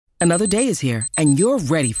Another day is here, and you're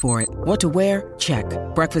ready for it. What to wear? Check.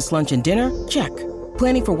 Breakfast, lunch, and dinner? Check.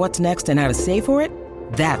 Planning for what's next and how to save for it?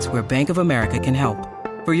 That's where Bank of America can help.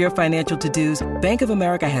 For your financial to-dos, Bank of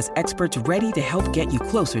America has experts ready to help get you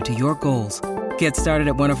closer to your goals. Get started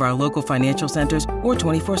at one of our local financial centers or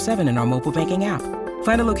 24/7 in our mobile banking app.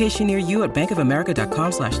 Find a location near you at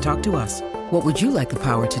bankofamerica.com/talktous. What would you like the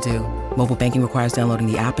power to do? Mobile banking requires downloading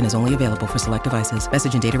the app and is only available for select devices.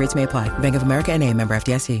 Message and data rates may apply. Bank of America N.A., member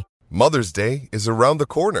FDIC. Mother's Day is around the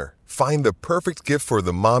corner. Find the perfect gift for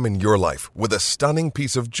the mom in your life with a stunning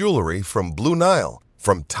piece of jewelry from Blue Nile.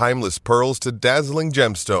 From timeless pearls to dazzling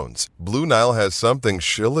gemstones, Blue Nile has something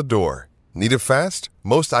she'll adore. Need it fast?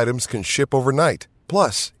 Most items can ship overnight.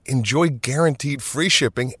 Plus, enjoy guaranteed free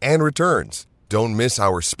shipping and returns. Don't miss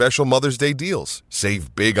our special Mother's Day deals.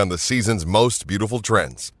 Save big on the season's most beautiful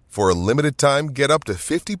trends. For a limited time, get up to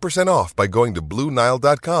 50% off by going to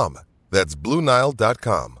BlueNile.com. That's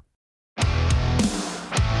BlueNile.com.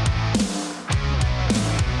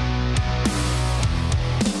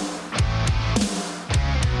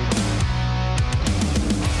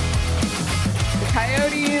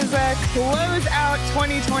 Coyotes close out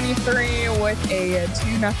 2023 with a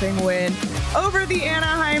 2-0 win over the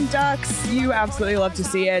Anaheim Ducks. You absolutely love to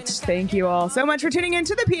see it. Thank you all so much for tuning in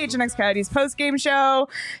to the PHNX Coyotes post-game show.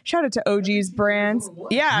 Shout out to OG's Brands.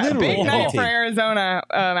 Yeah, Literally. big night for Arizona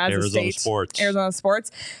as a state. Arizona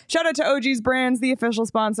Sports. Shout out to OG's Brands, the official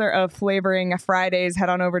sponsor of Flavoring Fridays. Head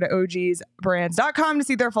on over to ogsbrands.com to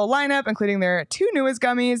see their full lineup, including their 2 newest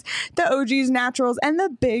gummies, the OG's Naturals and the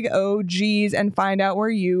Big OGs, and find out where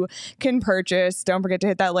you can purchase. Don't forget to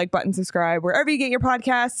hit that like button, subscribe wherever you get your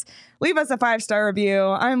podcasts. Leave us a 5-star review.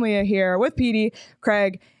 I'm Leah here with Petey,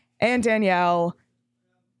 Craig, and Danielle.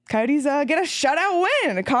 Coyotes get a shutout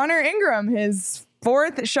win. Connor Ingram, his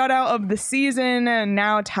 4th shutout of the season, and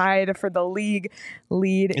now tied for the league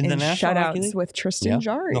lead in shutouts with Tristan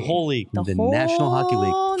Jarry. The whole league. The National Hockey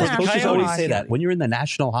League. National Coaches always Hockey say that. When you're in the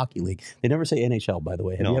National Hockey League, they never say NHL, by the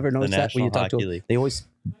way. Have you ever noticed that when you talk to them? They always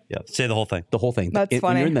say the whole thing. The whole thing. That's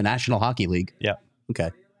funny. When you're in the National Hockey League. Yeah. Okay.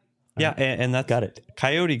 Yeah, and that's got it.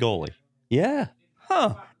 Coyote goalie. Yeah.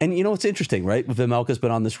 Huh. And you know what's interesting, right? Vejmelka's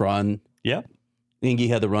been on this run. Yep. Ingy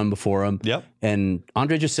had the run before him. Yep. And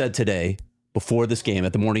Andre just said today, before this game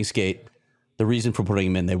at the morning skate, the reason for putting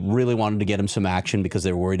him in, they really wanted to get him some action because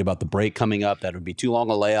they were worried about the break coming up. That would be too long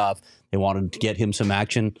a layoff. They wanted to get him some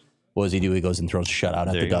action. What does he do? He goes and throws a shutout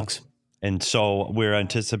at the Ducks. And so we're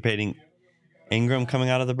anticipating Ingram coming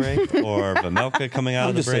out of the break or Vejmelka coming out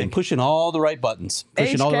of the break. Saying, pushing all the right buttons.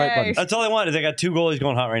 Pushing all the right buttons. That's all I wanted. They got 2 goalies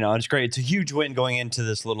going hot right now. It's great. It's a huge win going into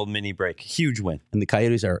this little mini break. Huge win. And the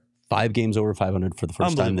Coyotes are 5 games over 500 for the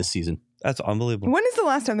first time this season. That's unbelievable. When is the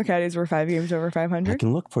last time the Coyotes were 5 games over 500? I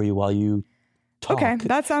can look for you while you talk. Okay,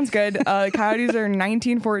 that sounds good. Coyotes are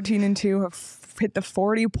 19-14-2, have hit the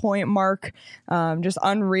 40-point mark. Just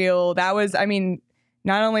unreal. That was, I mean,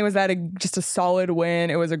 not only was that just a solid win,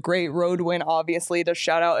 it was a great road win, obviously, to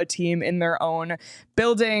shut out a team in their own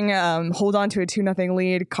building, hold on to a 2-0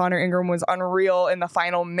 lead. Connor Ingram was unreal in the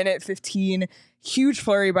final minute 15. Huge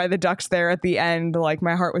flurry by the Ducks there at the end. Like,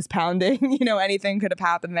 my heart was pounding. You know, anything could have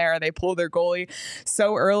happened there. They pulled their goalie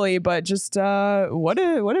so early, but just what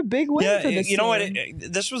a big win for this team. You know what?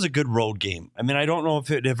 This was a good road game. I mean, I don't know if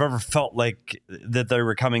it ever felt like that they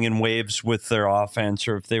were coming in waves with their offense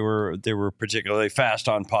or if they were particularly fast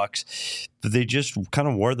on pucks. But they just kind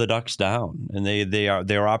of wore the Ducks down, and they are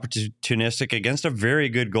opportunistic against a very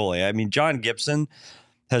good goalie. I mean, John Gibson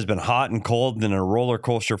has been hot and cold and a roller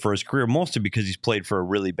coaster for his career, mostly because he's played for a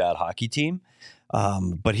really bad hockey team.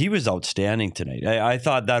 But he was outstanding tonight. I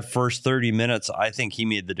thought that first 30 minutes, I think he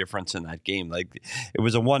made the difference in that game. Like, it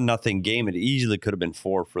was a 1-0 game. It easily could have been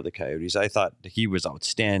 4 for the Coyotes. I thought he was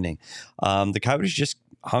outstanding. The Coyotes just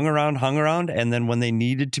hung around, and then when they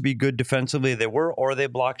needed to be good defensively, they were, or they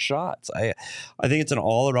blocked shots. I think it's an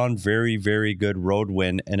all-around very, very good road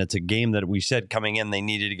win, and it's a game that we said coming in they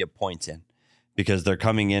needed to get points in. Because they're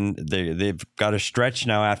coming in, they've got a stretch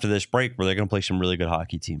now after this break where they're going to play some really good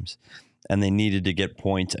hockey teams. And they needed to get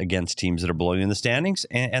points against teams that are below you in the standings,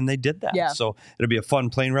 and they did that. Yeah. So it'll be a fun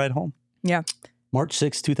plane ride home. Yeah. March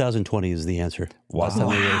 6, 2020 is the answer. Wow. Last time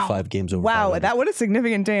we were 5 games over 500. That was a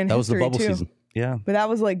significant day in history, too. That was the bubble season. Yeah. But that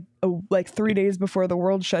was like 3 days before the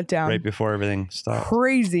world shut down. Right before everything stopped.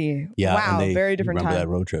 Crazy. Yeah. Wow. Very different time. Remember that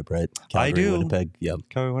road trip, right? Calgary, I do. Winnipeg. Yep.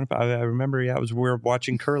 Calgary, Winnipeg. I remember, we were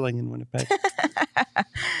watching curling in Winnipeg.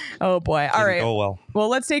 Oh, boy. All right. Oh, well. Well,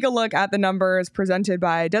 let's take a look at the numbers presented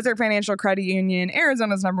by Desert Financial Credit Union,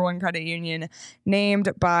 Arizona's #1 credit union, named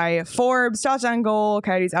by Forbes. Shots on goal.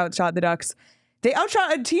 Coyotes outshot the Ducks They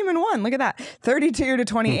outshot a team and won. Look at that.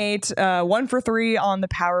 32-28, 1 for 3 on the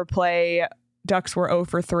power play. Ducks were 0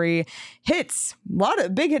 for 3. Hits. A lot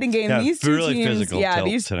of big hitting game. These two really teams,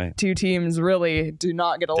 these tonight. two teams really do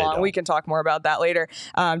not get along. We can talk more about that later.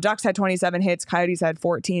 Ducks had 27 hits. Coyotes had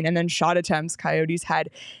 14. And then shot attempts. Coyotes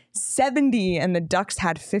had 70 and the Ducks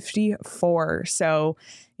had 54. So,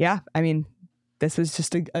 yeah, I mean, this was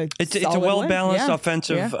just it's a well-balanced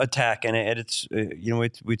offensive attack. And it's,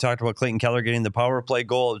 we talked about Clayton Keller getting the power play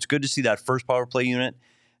goal. It's good to see that first power play unit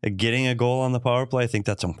getting a goal on the power play. I think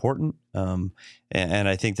that's important. And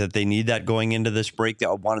I think that they need that going into this break.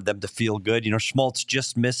 I wanted them to feel good. Schmaltz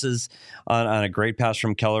just misses on a great pass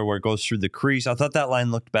from Keller where it goes through the crease. I thought that line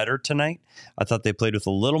looked better tonight. I thought they played with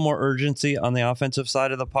a little more urgency on the offensive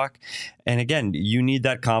side of the puck. And again, you need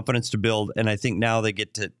that confidence to build. And I think now they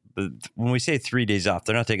get to, when we say 3 days off,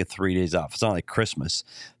 they're not taking 3 days off. It's not like Christmas.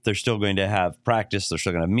 They're still going to have practice. They're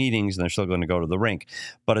still going to have meetings, and they're still going to go to the rink.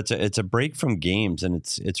 But it's a break from games, and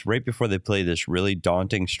it's right before they play this really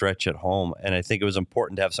daunting stretch at home. And I think it was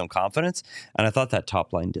important to have some confidence. And I thought that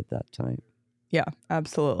top line did that tonight. Yeah,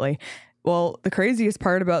 absolutely. Well, the craziest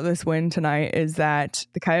part about this win tonight is that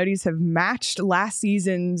the Coyotes have matched last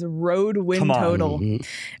season's road win total.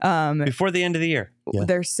 Before the end of the year. Yeah.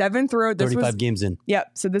 Their 7th road. 35 games in.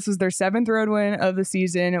 Yep. So this was their 7th road win of the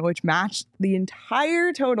season, which matched the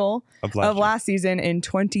entire total of last season in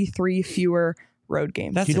 23 fewer road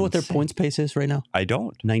games. Do you know what their points pace is right now? I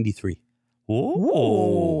don't. 93.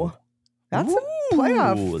 Whoa. That's a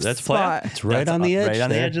playoff. That's spot. It's right on the edge. Right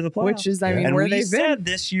on the edge of the playoff. Which is, I mean, where they've been. And we said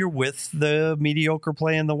this year with the mediocre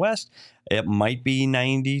play in the West, it might be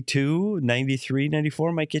 92, 93,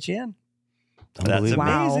 94 might get you in. That's amazing.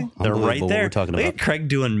 Wow. They're right there. We're talking Look about. at Craig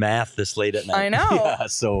doing math this late at night. I know. Yeah,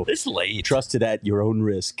 so it's late. Trust it at your own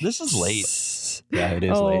risk. This is late. Yeah, it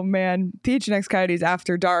is late. late. Oh, man. PHNX Coyotes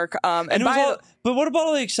after dark. But what about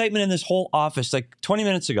all the excitement in this whole office like 20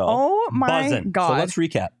 minutes ago? Oh, my God. So let's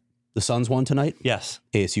recap. The Suns won tonight. Yes.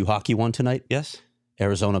 ASU hockey won tonight. Yes.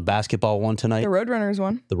 Arizona basketball won tonight. The Roadrunners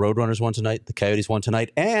won. The Roadrunners won tonight. The Coyotes won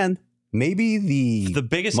tonight. And maybe the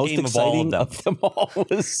biggest most game exciting of them all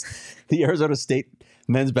was the Arizona State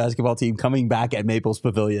men's basketball team coming back at Maples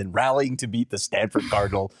Pavilion, rallying to beat the Stanford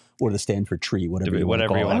Cardinal or the Stanford Tree, whatever you want to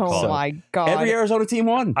call it. Oh, my God. Every Arizona team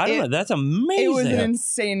won. I don't know. That's amazing. It was an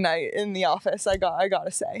insane night in the office, I got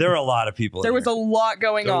to say. There were a lot of people. There was a lot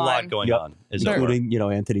going on. Including,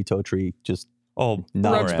 Anthony Totri just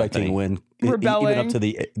not expecting a win. Rebelling. Even up to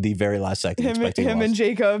the very last second. Him and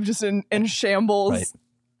Jacob just in shambles. Right.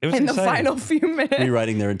 In the final few minutes.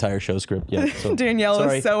 Rewriting their entire show script. Yeah. So, Danielle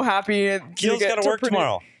is so happy. Keel's got to work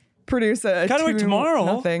tomorrow. Produce a got to work tomorrow.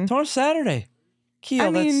 Nothing. Tomorrow's Saturday.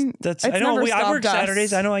 Keel, that's I know. I work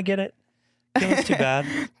Saturdays. I know. I get it. Keel's too bad.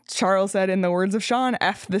 Charles said, in the words of Sean,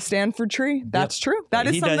 F the Stanford Tree. That's true. That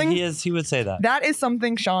is something. He would say that. That is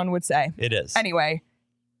something Sean would say. It is. Anyway.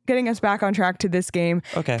 Getting us back on track to this game.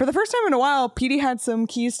 Okay. For the first time in a while, PD had some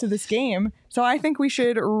keys to this game. So I think we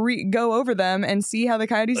should go over them and see how the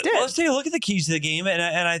Coyotes did. Let's take a look at the keys to the game. And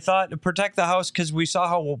I thought protect the house because we saw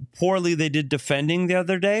how poorly they did defending the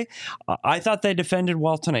other day. I thought they defended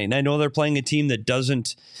well tonight. And I know they're playing a team that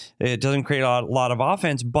doesn't create a lot of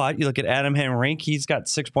offense. But you look at Adam Henrink, he's got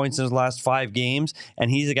 6 points in his last 5 games. And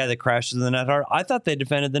he's the guy that crashes the net hard. I thought they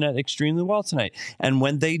defended the net extremely well tonight. And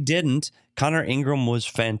when they didn't, Connor Ingram was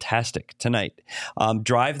fantastic tonight.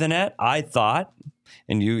 Drive the net, I thought,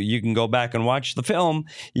 and you can go back and watch the film,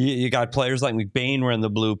 you got players like McBain were in the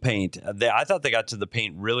blue paint. I thought they got to the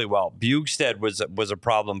paint really well. Bugstead was a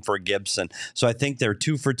problem for Gibson. So I think they're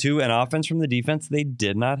 2 for 2, and offense from the defense, they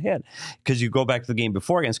did not hit. Because you go back to the game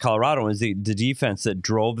before against Colorado, it was the defense that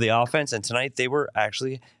drove the offense, and tonight they were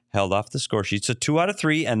actually held off the score sheet. So 2 out of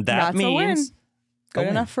 3, and that means good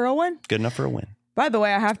enough for a win. Good enough for a win. By the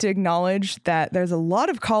way, I have to acknowledge that there's a lot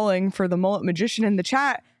of calling for the Mullet Magician in the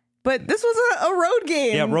chat, but this was a road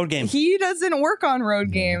game. Yeah, road game. He doesn't work on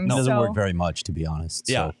road games. No, doesn't work very much, to be honest.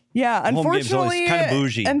 Yeah. So. Yeah, unfortunately, kind of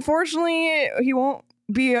bougie. Unfortunately, he won't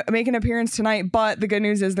be making an appearance tonight, but the good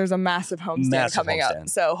news is there's a massive homestand coming up.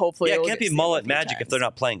 So hopefully it can't be Mullet Magic if they're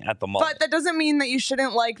not playing at the Mullet. But that doesn't mean that you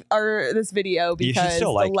shouldn't like this video because the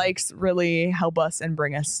likes really help us and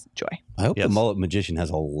bring us joy. I hope the Mullet Magician has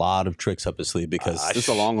a lot of tricks up his sleeve because this is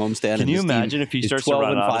a long homestand. Can you imagine if he starts 12 to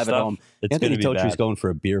run and 5 out of at home? Anthony Totri's going for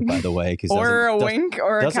a beer, by the way, because or a wink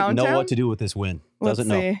or a countdown. Doesn't know what to do with this win. Doesn't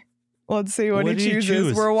know. Let's see what he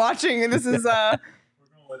chooses. We're watching, and this is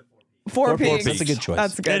 4 peaks. That's a good choice.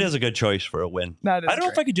 That's good. That is a good choice for a win. That is I don't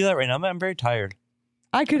know if I could do that right now. I'm very tired.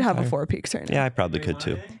 I could have a 4 peaks right now. Yeah, I probably could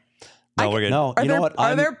too. No, we're good. You know what?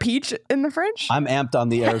 Are there peach in the fridge? I'm amped on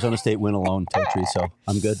the Arizona State win alone, Totri, so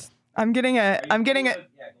I'm good. I'm getting a I'm getting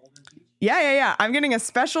a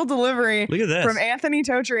special delivery Look at this. from Anthony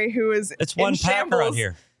Totri, who is It's one pack shambles. around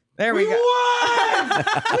here. There we go. Won!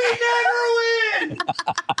 We never win!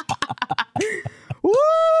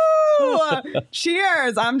 Woo!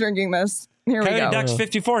 Cheers. I'm drinking this. Here we Coyote go. Ducks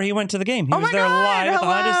 54. He went to the game. He Oh was my there God. live at the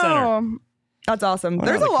Honda Center. That's awesome. I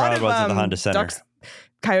wonder There's how a the lot crowd of was at the Honda Center. Ducks,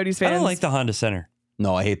 Coyotes fans. I don't like the Honda Center.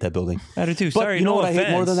 No, I hate that building. I do too. But Sorry, you know no what offense. I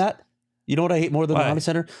hate more than that? You know what I hate more than Why? the Honda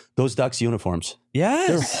Center? Those Ducks uniforms. Yes.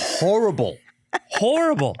 They're horrible.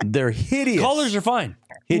 Horrible. They're hideous. Colors are fine.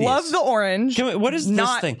 Hideous. Love the orange. What is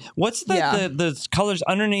this thing? What's the colors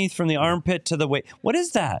underneath from the armpit to the waist? What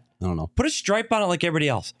is that? I don't know. Put a stripe on it like everybody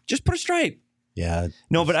else. Just put a stripe. Yeah.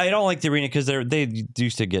 No, but I don't like the arena because they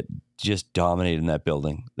used to get just dominated in that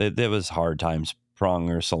building. There was hard times.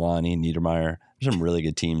 Pronger, Solani, Niedermeyer. There's some really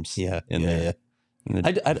good teams. In there.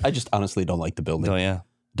 Yeah. I just honestly don't like the building. Oh yeah.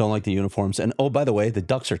 Don't like the uniforms. And oh, by the way, the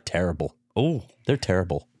Ducks are terrible. Oh, they're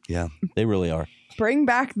terrible. Yeah, they really are. Bring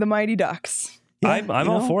back the mighty Ducks. Yeah, I'm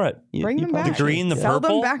all for it. Bring them back. The green, the Sell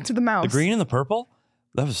purple. them back to the mouse. The green and the purple.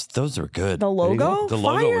 Those are good. The logo. The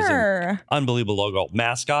logo was Fire. unbelievable. Logo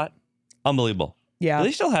mascot, unbelievable. Yeah. Do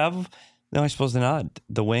they still have? No, I suppose they're not.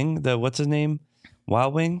 The wing. The what's his name?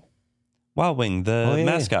 Wild Wing. The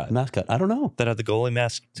mascot. Yeah. Mascot. I don't know. That had the goalie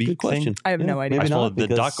mask. It's a good question. I have no idea. I Maybe suppose not, the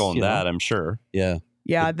because, Duck owned you know, that. I'm sure. Yeah.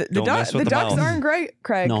 Yeah. The Don't mess with the Ducks mouse. aren't great,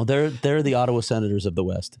 Craig. No, they're the Ottawa Senators of the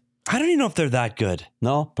West. I don't even know if they're that good.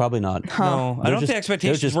 No, probably not. No, I They're don't think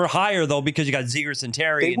expectations were higher though because you got Zegers and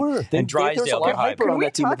Terry. They were. And Drysdale. They're hyper Can on we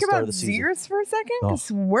that team talk at the start about of the season. Zegers for a second? Oh.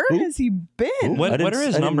 Because where has he been? What are his I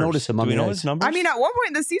didn't numbers? notice him on Do we the know ice. his numbers? I mean, at one point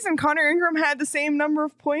in the season, Connor Ingram had the same number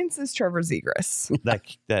of points as Trevor Zegers.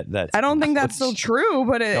 that's. I don't think that's still true,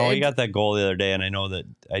 but No, he got that goal the other day, and I know that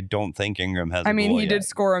I don't think Ingram has. I mean, a goal he yet. did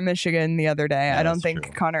score a Michigan the other day. Yeah, I don't that's think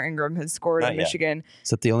true. Connor Ingram has scored Not a yet. Michigan. Is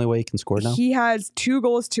that the only way he can score now? He has 2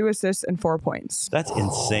 goals, 2 assists, and 4 points. That's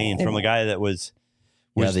insane from a guy that was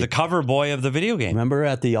Yeah, the cover boy of the video game. Remember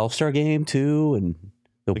at the All-Star game too, and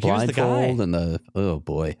the Like, he was the blindfold guy. and the oh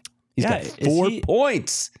boy, he's Yeah, got is 4 he-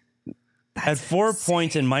 points. At 4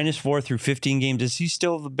 points and -4 through 15 games, is he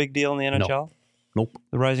still the big deal in the NHL? Nope.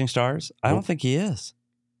 The Rising Stars? I don't think he is.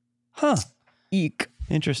 Huh. Eek.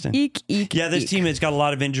 Interesting. Eek, eek, Yeah, this eek. team has got a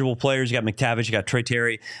lot of individual players. You got McTavish, you got Troy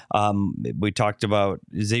Terry. We talked about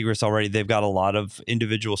Zegras already. They've got a lot of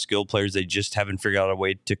individual skill players. They just haven't figured out a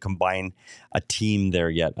way to combine a team there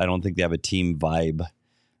yet. I don't think they have a team vibe.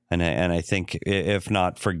 And I think if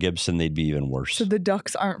not for Gibson, they'd be even worse. So the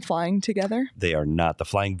Ducks aren't flying together? They are not. The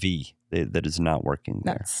Flying V, that is not working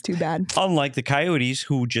there. That's too bad. Unlike the Coyotes,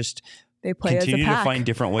 who just They play as a continue to pack. find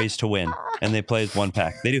different ways to win, and they play as one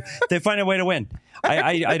pack. They do. They find a way to win.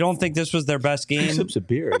 I don't think this was their best 2 game. sips of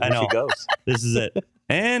beer. I And there know. she goes. This is it.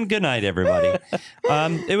 And good night, everybody.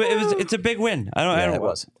 It's a big win. Yeah, it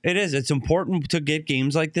was. It is. It's important to get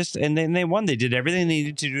games like this, and then they won. They did everything they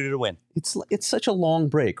needed to do to win. It's such a long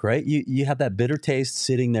break, right? You have that bitter taste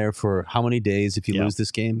sitting there for how many days if you Yeah. lose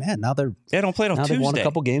this game. Man, now They don't play till they've won a Tuesday.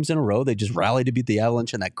 couple games in a row. They just rallied to beat the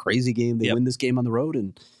Avalanche in that crazy game. They Yep. win this game on the road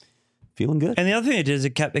and feeling good. And the other thing it did is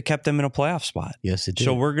it kept them in a playoff spot. Yes, it did.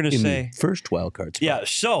 So we're gonna In the say first wild card spot. Yeah,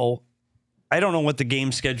 so I don't know what the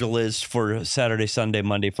game schedule is for Saturday, Sunday,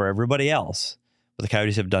 Monday for everybody else, but the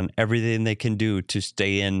Coyotes have done everything they can do to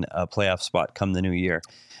stay in a playoff spot come the new year.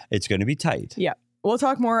 It's going to be tight. Yeah. We'll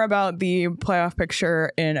talk more about the playoff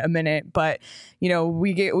picture in a minute, but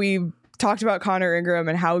we talked about Connor Ingram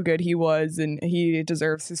and how good he was, and he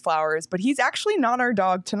deserves his flowers, but he's actually not our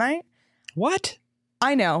dog tonight. What?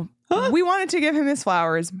 I know. We wanted to give him his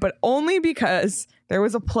flowers, but only because there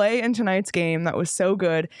was a play in tonight's game that was so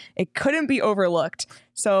good, it couldn't be overlooked.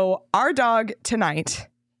 So our dog tonight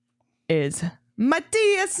is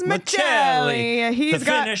Mattias Michelli. He's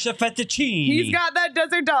finish a fettuccine. He's got that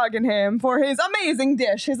desert dog in him for his amazing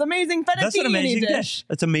dish, his amazing fettuccine That's an amazing dish.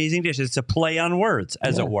 That's an amazing dish. It's a play on words,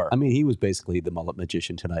 as it were. I mean, he was basically the mullet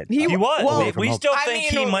magician tonight. He was. well, we still think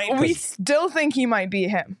he might. We still think he might be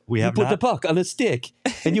him. We You have put not. the puck on a stick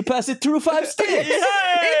and you pass it through 5 sticks.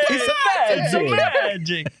 It's magic.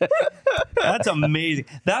 magic. That's amazing.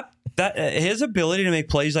 That his ability to make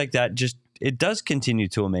plays like that it does continue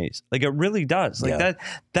to amaze. Like it really does. Like Yeah.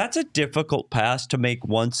 that's a difficult pass to make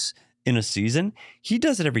once in a season. He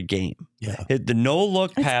does it every game. Yeah. The no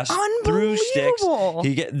look pass through sticks. unbelievable.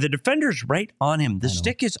 The defender's right on him. The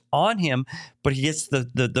stick is on him, but he gets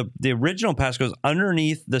the original pass goes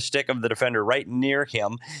underneath the stick of the defender right near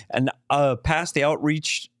him and past the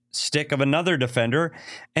outreach stick of another defender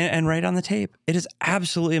and right on the tape. It is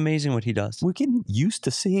absolutely amazing what he does. We're getting used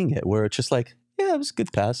to seeing it where it's just like, yeah, it was a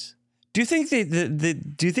good pass. Do you think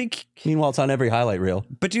do you think? Meanwhile, it's on every highlight reel.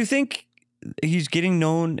 But do you think he's getting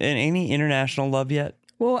known in any international love yet?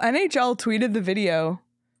 Well, NHL tweeted the video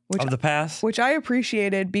of the pass, which I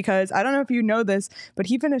appreciated because I don't know if you know this, but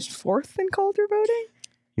he finished 4th in Calder voting.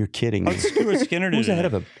 You're kidding me. Stuart Skinner did. Who's ahead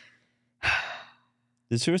of him?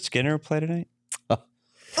 Did Stuart Skinner play tonight? I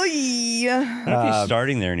don't know if he's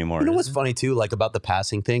starting there anymore. You know what's funny too, like about the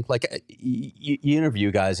passing thing? Like you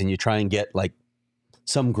interview guys and you try and get like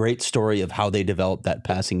some great story of how they developed that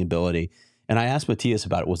passing ability. And I asked Matthias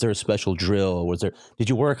about it. Was there a special drill? Did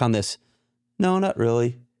you work on this? No, not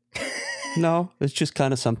really. No, it's just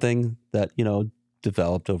kind of something that,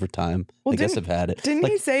 developed over time. Well, I guess I've had it. Didn't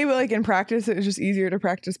he say, like, in practice, it was just easier to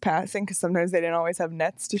practice passing because sometimes they didn't always have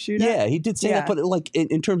nets to shoot at? Yeah, he did say that. But, like,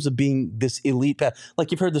 in terms of being this elite pass,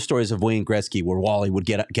 like, you've heard the stories of Wayne Gretzky where Wally would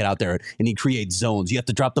get out there and he'd create zones. You have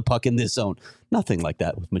to drop the puck in this zone. Nothing like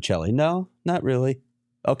that with Michelli. No, not really.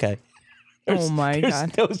 Okay. There's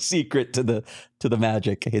no secret to the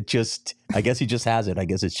magic. I guess he just has it. I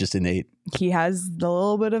guess it's just innate. He has a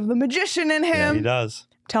little bit of the magician in him. Yeah, he does.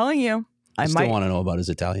 I'm telling you. I still want to know about his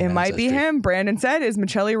Italian ancestry. Might be him. Brandon said, is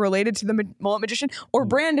Michelli related to the mullet magician? Or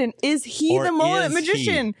Brandon, is he the mullet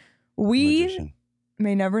magician? We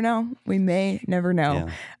may never know. We may never know.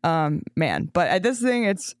 Yeah. Man. But at this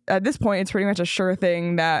point, it's pretty much a sure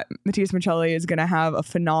thing that Matthias Michelli is going to have a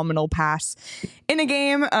phenomenal pass in a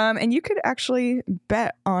game. And you could actually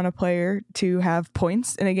bet on a player to have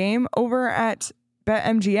points in a game over at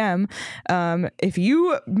BetMGM. If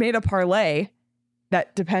you made a parlay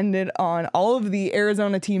that depended on all of the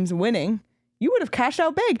Arizona teams winning, you would have cashed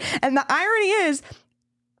out big. And the irony is,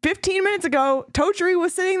 15 minutes ago, Totri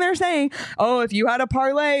was sitting there saying, oh, if you had a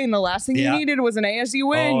parlay and the last thing you needed was an ASU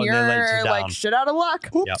win, you're like shit out of luck.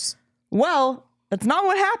 Oops. Yep. Well, that's not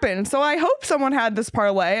what happened. So I hope someone had this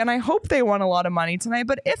parlay and I hope they won a lot of money tonight.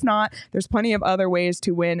 But if not, there's plenty of other ways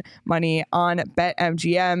to win money on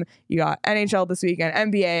BetMGM. You got NHL this weekend,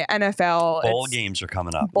 NBA, NFL. Bowl games are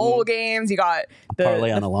coming up. Bowl games. You got the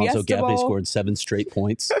parlay on Alonso Gaffney scored 7 straight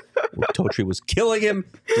points. Totri was killing him.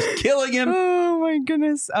 Just killing him. Oh my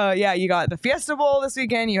goodness. You got the Fiesta Bowl this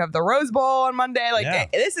weekend. You have the Rose Bowl on Monday.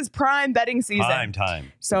 This is prime betting season. Prime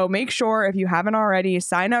time. So make sure, if you haven't already,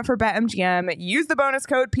 sign up for BetMGM. Use the bonus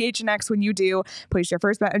code PHNX when you do. Place your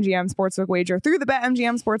first BetMGM Sportsbook wager through the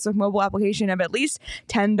BetMGM Sportsbook mobile application of at least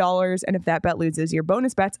 $10. And if that bet loses, your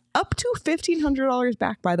bonus bets up to $1,500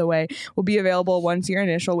 back, by the way, will be available once your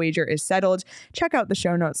initial wager is settled. Check out the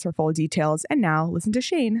show notes for full details. And now listen to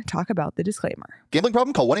Shane talk about the disclaimer. Gambling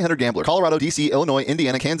problem? Call 1-800-GAMBLER. Colorado, D.C., Illinois,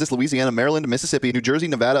 Indiana, Kansas, Louisiana, Maryland, Mississippi, New Jersey,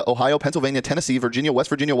 Nevada, Ohio, Pennsylvania, Tennessee, Virginia, West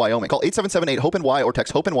Virginia, Wyoming. Call 877-8-HOPE-NY or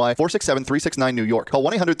text HOPE-NY 467-369 New York. Call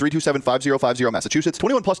 1-800-327-5050 Massachusetts.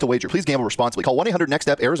 21 plus to wager. Please gamble responsibly. Call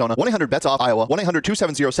 1-800-NEXT-STEP Arizona. 1-800-BETS-OFF Iowa.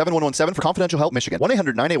 1-800-270-7117 for confidential help Michigan.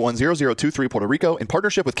 1-800-981-0023 Puerto Rico in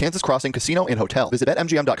partnership with Kansas Crossing Casino and Hotel. Visit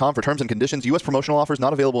BetMGM.com for terms and conditions. U.S. promotional offers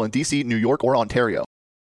not available in D.C., New York, or Ontario.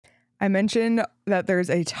 I mentioned that there's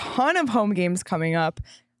a ton of home games coming up.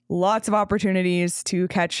 Lots of opportunities to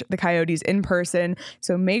catch the Coyotes in person.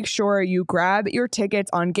 So make sure you grab your tickets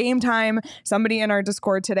on Game Time. Somebody in our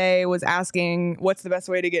Discord today was asking, what's the best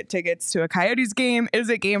way to get tickets to a Coyotes game? Is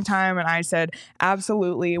it Game Time? And I said,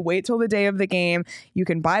 absolutely. Wait till the day of the game. You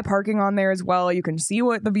can buy parking on there as well. You can see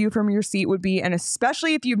what the view from your seat would be. And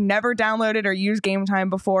especially if you've never downloaded or used Game Time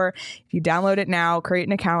before, if you download it now, create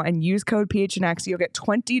an account and use code PHNX, you'll get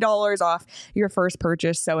 $20 off your first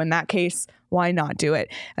purchase. So in that case, why not do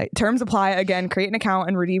it? Terms apply. Again, create an account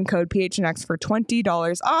and redeem code PHNX for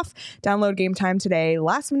 $20 off. Download Game Time today.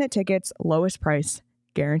 Last minute tickets, lowest price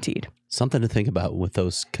guaranteed. Something to think about with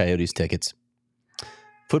those Coyotes tickets.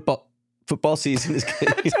 Football season is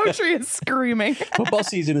Totri is screaming. Football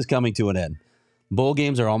season is coming to an end. Bowl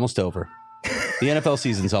games are almost over. The NFL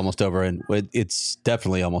season's almost over, and it's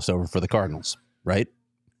definitely almost over for the Cardinals, right?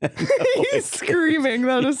 He's screaming.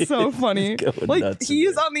 That is so funny.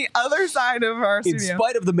 He's on the other side of our studio. In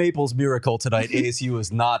spite of the Maples miracle tonight, ASU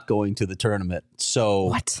is not going to the tournament. So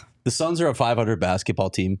what? The Suns are a 500 basketball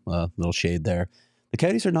team. Little shade there. The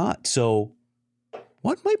Coyotes are not. So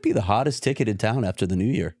what might be the hottest ticket in town after the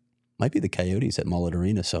new year? Might be the Coyotes at Mullet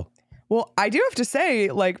Arena. So, well, I do have to say,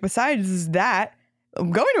 besides that,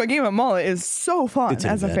 going to a game at Mullet is so fun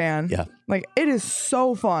as a fan. Yeah. It is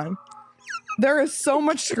so fun. There is so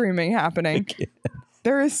much screaming happening.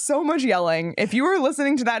 There is so much yelling. If you were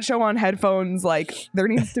listening to that show on headphones, there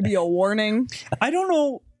needs to be a warning. I don't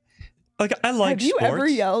know. I like sports. Have you ever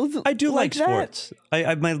yelled? I do like sports.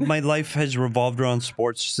 My life has revolved around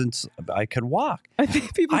sports since I could walk. I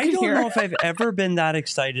think people can hear. I don't know if I've ever been that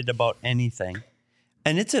excited about anything.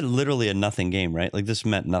 And it's literally a nothing game, right? Like this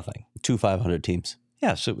meant nothing. 2 500 teams.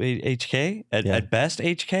 Yeah. So HK at best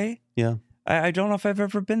HK. Yeah. I don't know if I've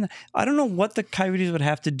ever been there. I don't know what the Coyotes would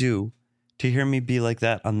have to do to hear me be like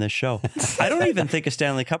that on this show. I don't even think a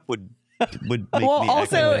Stanley Cup would make well, me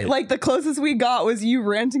also, activate. like, the closest we got was you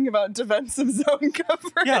ranting about defensive zone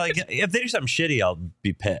coverage. Yeah, like, if they do something shitty, I'll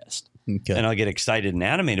be pissed. Okay. And I'll get excited and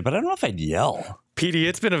animated, but I don't know if I'd yell. PD,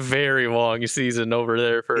 it's been a very long season over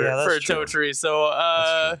there for Totri. So,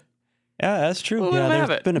 that's true. Yeah,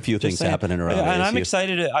 there's been a few things happening around. Yeah, and I'm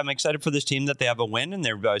excited. I'm excited for this team that they have a win and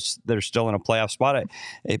they're still in a playoff spot.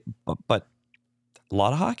 But a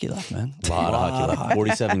lot of hockey left, man. A lot of hockey left.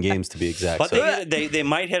 47 games to be exact. But they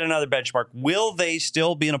might hit another benchmark. Will they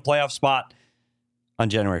still be in a playoff spot on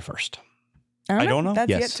January 1st? I don't know. That's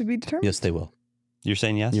yet to be determined. Yes, they will. You're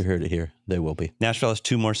saying yes? You heard it here. They will be. Nashville has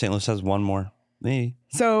 2 more. St. Louis has 1 more. Me.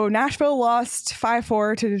 So Nashville lost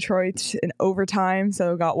 5-4 to Detroit in overtime,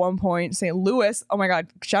 so got 1 point. St. Louis, oh my God,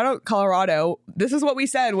 shout out Colorado. This is what we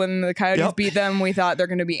said when the Coyotes beat them. We thought they're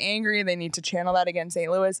going to be angry. They need to channel that against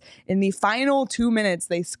St. Louis. In the final 2 minutes,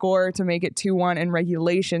 they score to make it 2-1 in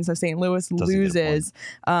regulation. So St. Louis loses,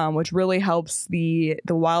 which really helps the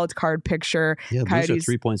wild card picture. Yeah, Coyotes are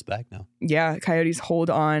 3 points back now. Yeah, Coyotes hold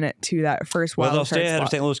on to that first wild card. Well, they'll stay ahead of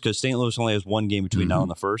St. Louis because St. Louis only has 1 game between now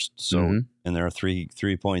and the first. So, and there are 3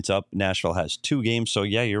 points up. Nashville has 2 games. So,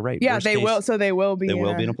 yeah, you're right. Yeah, they will. So they will be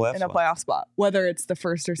in a playoff spot. Whether it's the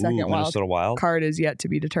first or second wild card is yet to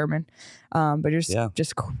be determined. But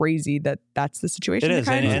just crazy that's the situation. It is,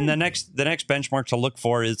 and the next benchmark to look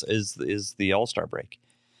for is the All-Star break,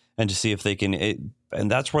 and to see if they can.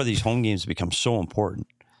 And that's where these home games become so important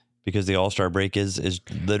because the All-Star break is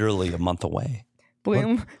literally a month away.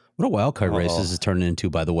 Bloom. What a wild card race this is turning into,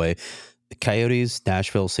 by the way. The Coyotes,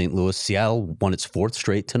 Nashville, St. Louis, Seattle won its 4th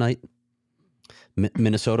straight tonight.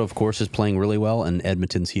 Minnesota, of course, is playing really well, and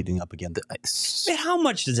Edmonton's heating up again. How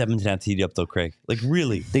much does Edmonton have to heat up, though, Craig? Like,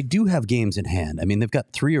 really? They do have games in hand. I mean, they've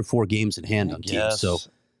got 3 or 4 games in hand on teams, so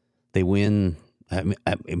they win. I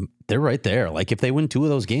mean, they're right there. Like, if they win 2 of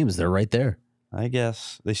those games, they're right there. I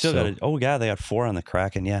guess. They still got it. Oh, God, they got 4 on the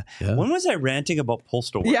Kraken, yeah. When was I ranting about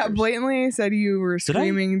postal workers? Yeah, blatantly said you were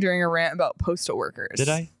screaming during a rant about postal workers. Did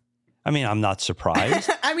I? I mean, I'm not surprised.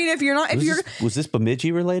 I mean, was this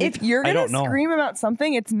Bemidji related? If you're going to scream about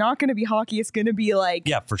something, it's not going to be hockey. It's going to be like,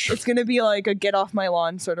 yeah, for sure. It's going to be like a get off my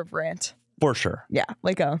lawn sort of rant. For sure. Yeah.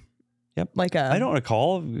 I don't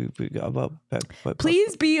recall about,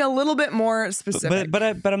 please be a little bit more specific.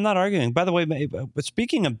 But I'm not arguing. By the way,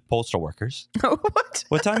 speaking of postal workers,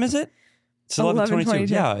 what time is it? It's 11:22.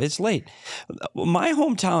 Yeah, it's late. My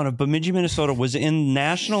hometown of Bemidji, Minnesota was in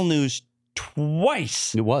national news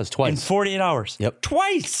twice. It was twice. In 48 hours. Yep.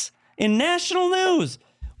 Twice in national news.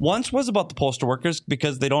 Once was about the postal workers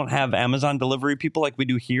because they don't have Amazon delivery people like we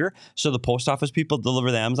do here. So the post office people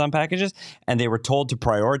deliver the Amazon packages, and they were told to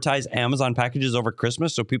prioritize Amazon packages over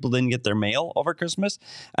Christmas so people didn't get their mail over Christmas.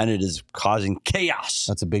 And it is causing chaos.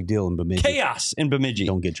 That's a big deal in Bemidji. Chaos in Bemidji.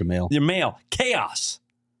 Don't get your mail. Your mail. Chaos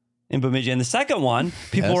in Bemidji. And the second one,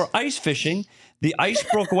 people were ice fishing. The ice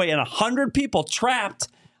broke away and 100 people trapped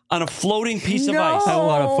on a floating piece of ice. I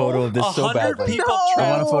want a photo of this so badly. 100 people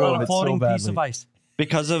trapped on a floating piece of ice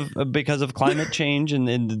because of climate change, and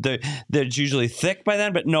it's usually thick by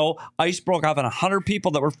then. But no, ice broke off, and 100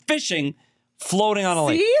 people that were fishing floating on a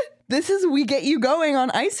lake. See, this is we get you going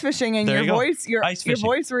on ice fishing, and your voice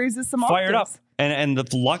raises some fired octaves. up,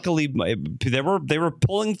 and luckily they were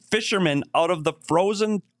pulling fishermen out of the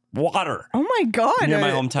frozen water. Oh my God. Near my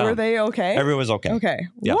hometown. Were they okay? Everyone was okay. Okay.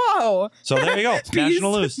 Yep. Whoa. So there you go.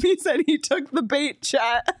 National news. He said he took the bait,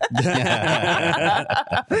 chat.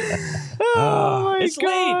 Oh my it's God.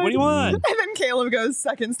 late. What do you want? And then Caleb goes,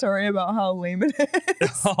 second story about how lame it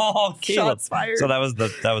is. Oh, Caleb. Shots fired. So that was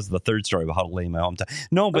the third story about how lame my hometown.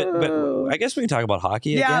 No, but I guess we can talk about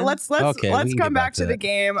hockey again. Yeah, let's come back to the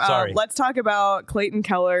game. Sorry. Let's talk about Clayton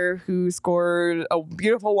Keller, who scored a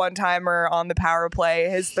beautiful one-timer on the power play,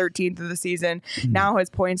 his 13th of the season. Now has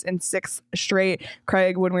points in 6 straight.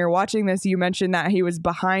 Craig, when we were watching this, you mentioned that he was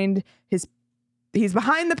behind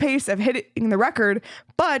the pace of hitting the record,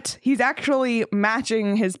 but he's actually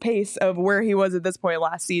matching his pace of where he was at this point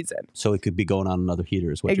last season. So it could be going on another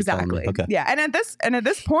heater is what you're telling me. Okay. Yeah. And at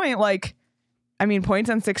this point, points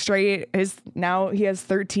on 6 straight. Now he has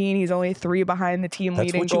 13. He's only 3 behind the team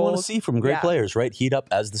leading goals. That's what you want to see from great players, right? Heat up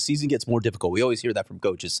as the season gets more difficult. We always hear that from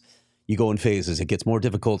coaches. You go in phases. It gets more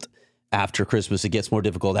difficult after Christmas. It gets more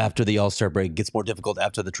difficult after the All-Star break. It gets more difficult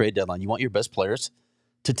after the trade deadline. You want your best players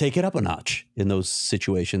to take it up a notch in those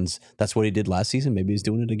situations. That's what he did last season. Maybe he's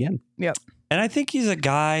doing it again. Yep. And I think he's a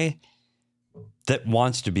guy that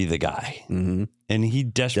wants to be the guy. Mm-hmm. And he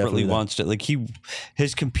desperately wants to,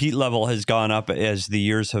 his compete level has gone up as the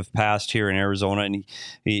years have passed here in Arizona. And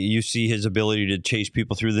you see his ability to chase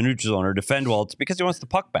people through the neutral zone or defend well. It's because he wants the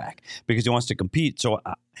puck back, because he wants to compete. So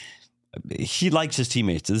he likes his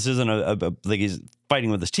teammates. This isn't like he's fighting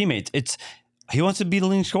with his teammates. He wants to be the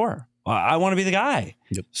leading scorer. I want to be the guy.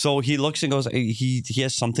 Yep. So he looks and goes, he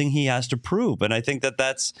has something he has to prove. And I think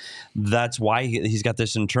that's why he's got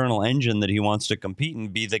this internal engine that he wants to compete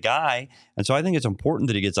and be the guy. And so I think it's important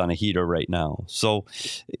that he gets on a heater right now. So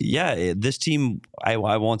yeah, this team, I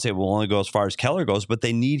won't say it will only go as far as Keller goes, but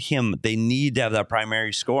they need him. They need to have that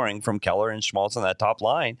primary scoring from Keller and Schmaltz on that top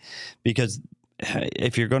line, because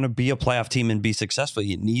if you're going to be a playoff team and be successful,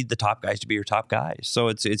 you need the top guys to be your top guys. So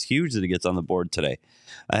it's huge that he gets on the board today.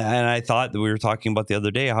 And I thought that we were talking about the other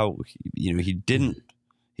day how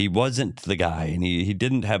he wasn't the guy, and he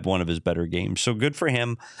didn't have one of his better games. So good for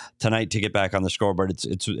him tonight to get back on the scoreboard.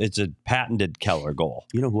 It's a patented Keller goal.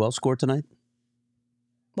 You know who else scored tonight?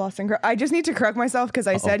 I just need to correct myself because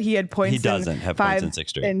I said he had points. He doesn't have points in 6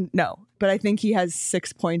 straight. No, but I think he has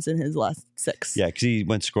 6 points in his last 6. Yeah, because he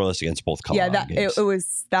went scoreless against both Colorado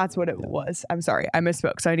games. That's what it was. I'm sorry, I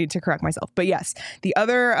misspoke, so I need to correct myself. But yes, the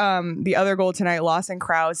other goal tonight, Lawson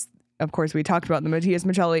Krause. Of course, we talked about the Matias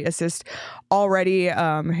Maccelli assist already.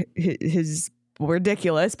 His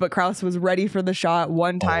ridiculous, but Krause was ready for the shot,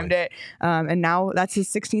 one-timed it, and now that's his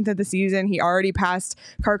 16th of the season. He already passed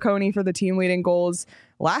Carconi for the team leading goals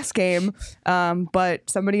last game, but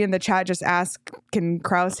somebody in the chat just asked, can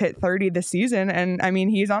Krause hit 30 this season? And I mean,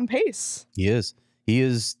 he's on pace. He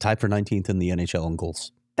is tied for 19th in the NHL in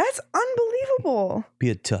goals. That's unbelievable. Be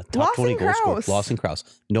a top 20 goal scorer. Lawson Krause.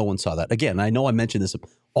 No one saw that. Again, I know I mention this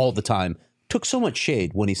all the time. Took so much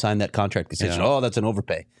shade when he signed that contract decision. Oh, that's an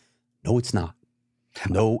overpay. No, it's not.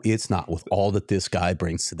 No, it's not, with all that this guy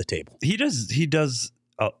brings to the table. He does.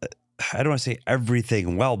 I don't want to say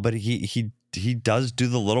everything well, but he does do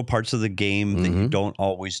the little parts of the game that you don't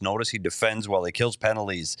always notice. He defends well. He kills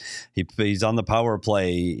penalties. He's on the power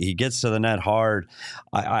play. He gets to the net hard.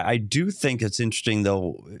 I do think it's interesting,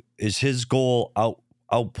 though, is his goal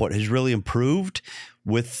output has really improved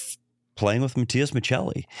with playing with Matias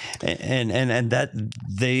Maccelli, and that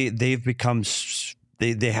they've become.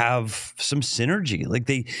 They have some synergy.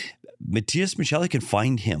 Matias Maccelli can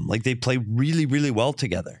find him. They play really, really well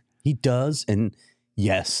together. He does. And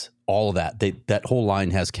yes, all of that. That whole line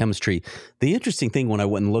has chemistry. The interesting thing when I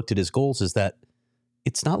went and looked at his goals is that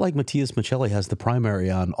it's not like Matias Maccelli has the primary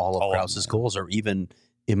on all of Krause's goals, or even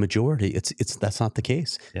in majority. That's not the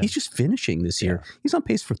case. Yeah. He's just finishing this year. He's on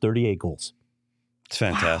pace for 38 goals. It's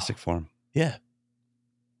fantastic for him. Yeah.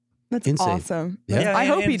 That's insane. Awesome. Yeah, I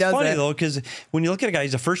hope he does funny, it. Though, because when you look at a guy,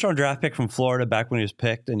 he's a first-round draft pick from Florida back when he was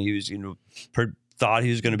picked, and he was, thought he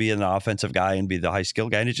was going to be an offensive guy and be the high-skill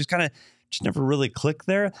guy, and it just never really clicked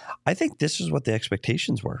there. I think this is what the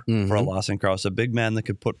expectations were for a Lawson Krause, a big man that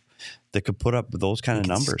could put up those kind of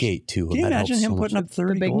numbers. Skate too. Can you imagine him putting up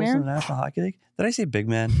 30 goals in the National Hockey League? Did I say big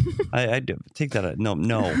man? I take that. No,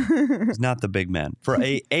 he's not the big man. For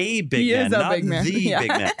a big man, not big man. The big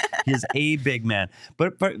man. He is a big man,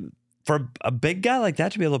 but for a big guy like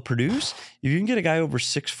that to be able to produce, if you can get a guy over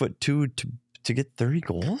 6'2" to get 30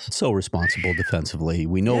 goals. So responsible defensively.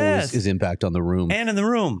 We know his impact on the room. And in the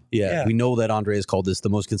room. Yeah. We know that Andre has called this the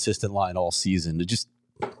most consistent line all season.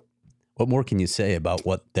 What more can you say about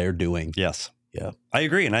what they're doing? Yes. Yeah. I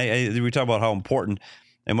agree. And we talk about how important,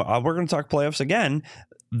 and we're going to talk playoffs again.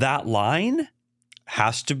 That line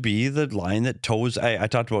has to be the line that toes. I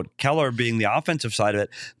talked about Keller being the offensive side of it.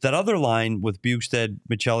 That other line with Bukestad,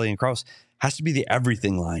 Maccelli, and Krause has to be the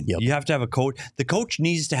everything line. Yep. You have to have a coach. The coach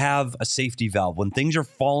needs to have a safety valve when things are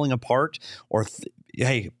falling apart, or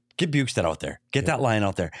hey, get Bukestad out there, get that line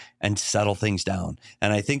out there and settle things down.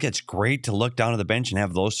 And I think it's great to look down at the bench and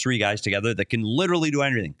have those three guys together that can literally do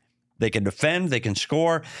anything. They can defend, they can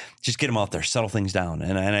score, just get them out there, settle things down.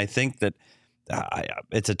 And I think that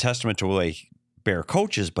it's a testament to the way Bear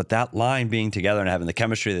coaches, but that line being together and having the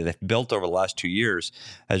chemistry that they've built over the last 2 years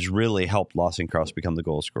has really helped Lawson Krause become the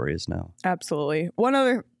goal scorer he is now. Absolutely. One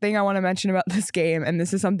other thing I want to mention about this game, and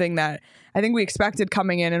this is something that I think we expected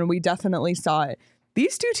coming in, and we definitely saw it.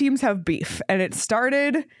 These two teams have beef, and it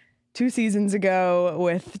started 2 seasons ago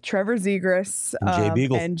with Trevor Zegras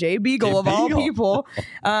and Jay Beagle of all people,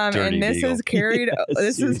 and this has carried.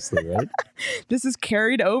 This is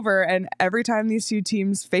carried over, and every time these two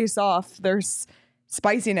teams face off, there's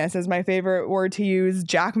spiciness, is my favorite word to use.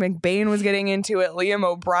 Jack McBain was getting into it. Liam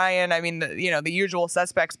O'Brien. I mean, the usual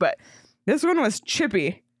suspects, but this one was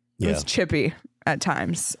chippy. It was chippy at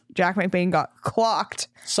times. Jack McBain got clocked.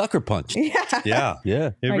 Sucker punched. Yeah.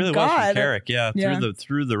 It really was from Carrick.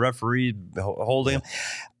 Through the referee holding him.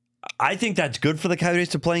 I think that's good for the Coyotes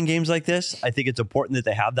to play in games like this. I think it's important that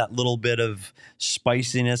they have that little bit of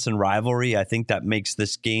spiciness and rivalry. I think that makes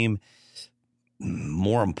this game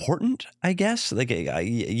more important, I guess. Like,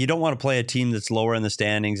 you don't want to play a team that's lower in the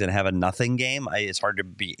standings and have a nothing game. It's hard to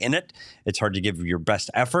be in it. It's hard to give your best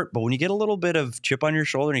effort. But when you get a little bit of chip on your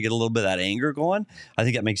shoulder and you get a little bit of that anger going, I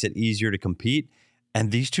think that makes it easier to compete. And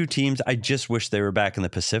these two teams, I just wish they were back in the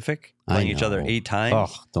Pacific, playing each other 8 times.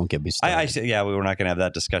 Oh, don't get me started. I say, we were not going to have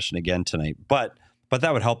that discussion again tonight. But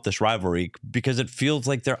that would help this rivalry because it feels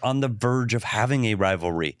like they're on the verge of having a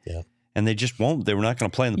rivalry. Yeah. And they just won't. They were not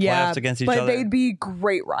going to play in the playoffs against each other. But they'd be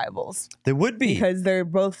great rivals. They would be. Because they're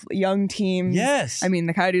both young teams. Yes. I mean,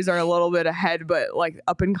 the Coyotes are a little bit ahead, but like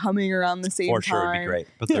up and coming around the same time. For sure, it'd be great.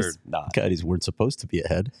 But they're not. Coyotes weren't supposed to be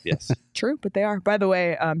ahead. Yes. True, but they are. By the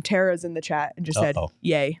way, Tara's in the chat and just said,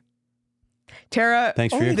 yay. Tara,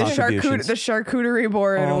 thanks for your contributions. The charcuterie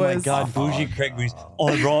board was... Oh my God, Bougie Craig was,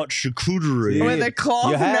 I brought charcuterie. With a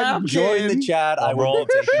cloth napkin. Join the chat. I will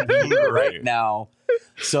take it right now.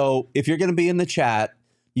 So if you're going to be in the chat,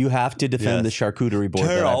 you have to defend the charcuterie board.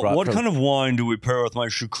 Tara, what kind of wine do we pair with my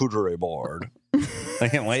charcuterie board?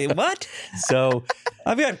 Wait, what? So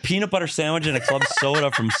I've got peanut butter sandwich and a club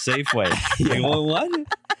soda from Safeway. What?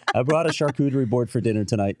 I brought a charcuterie board for dinner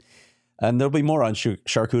tonight. And there'll be more on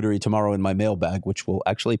charcuterie tomorrow in my mailbag, which we'll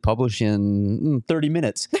actually publish in 30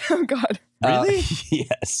 minutes. Oh, God. Really?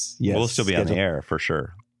 Yes. We'll still be on the air for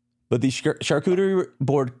sure. But the charcuterie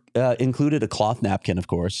board included a cloth napkin, of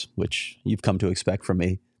course, which you've come to expect from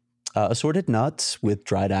me. Assorted nuts with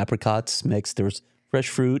dried apricots mixed. There was fresh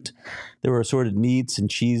fruit. There were assorted meats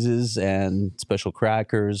and cheeses and special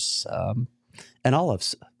crackers and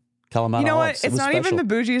olives. Kalamata you know olives. What? It's not even the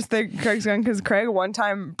bougiest thing Craig's done because Craig one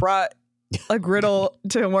time brought a griddle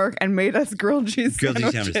to work and made us grilled cheese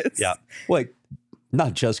sandwiches. Yeah. Wait,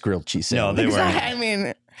 not just grilled cheese sandwiches. No, they weren't. I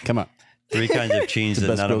mean, come on. 3 kinds of cheese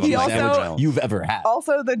and none of them sandwich you've ever had.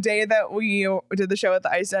 Also, the day that we did the show at the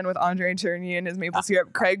Ice Den with Andre Tournier and his maple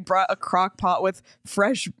syrup, Craig brought a crock pot with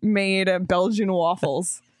fresh made Belgian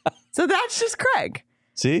waffles. So that's just Craig.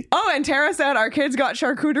 See? Oh, and Tara said our kids got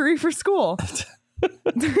charcuterie for school.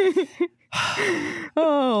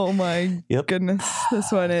 Oh my goodness, this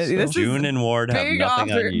one is this June and Ward have nothing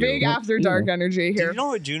on you. Big after dark energy here. Do you know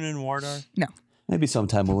what June and Ward are? No. Maybe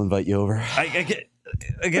sometime we'll invite you over. I get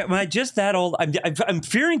when I just that old. I'm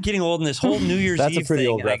fearing getting old in this whole New Year's That's Eve a pretty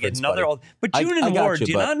thing. old reference, I get another buddy. old. But June and Ward, do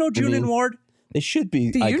you not know June and Ward? They should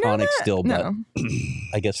be Do you know iconic that? still, No. but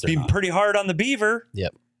I guess they're Been not. pretty hard on the Beaver.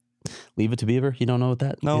 Yep. Leave it to Beaver. You don't know what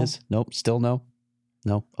that is? Nope. Still no.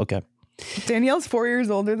 No. Okay. Danielle's 4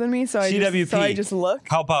 years older than me, so I just look.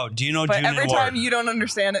 How about? Do you know But June and every Ward? time you don't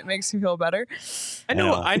understand, it makes me feel better. I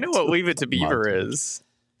know what Leave It to Beaver is,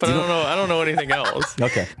 but I don't know anything else.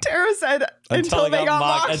 Okay. Tara said until they got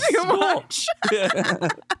mocked too much.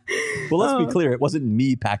 Well, let's be clear. It wasn't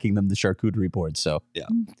me packing them the charcuterie board. So yeah.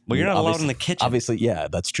 Well, you're not allowed in the kitchen. Obviously, yeah,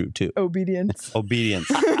 that's true too. Obedience.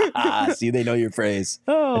 See, they know your phrase.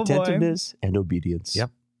 Oh, attentiveness and obedience.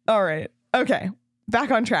 Yep. All right. Okay.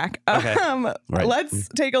 Back on track. Okay. Let's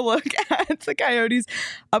take a look at the Coyotes'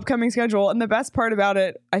 upcoming schedule. And the best part about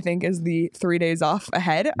it, I think, is the 3 days off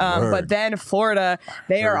ahead. But then Florida,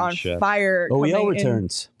 they are on fire. OEL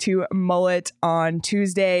returns to Mullet on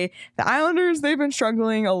Tuesday. The Islanders, they've been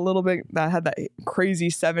struggling a little bit. That had that crazy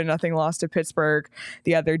 7-0 loss to Pittsburgh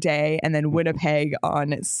the other day, and then Winnipeg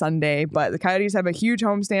on Sunday. But the Coyotes have a huge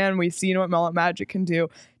homestand. We've seen what Mullet Magic can do.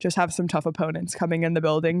 Just have some tough opponents coming in the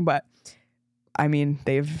building, but I mean,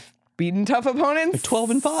 they've beaten tough opponents. They're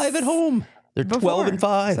 12-5 at home. They're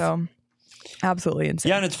 12-5. So absolutely insane.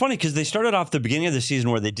 Yeah, and it's funny because they started off the beginning of the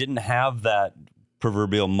season where they didn't have that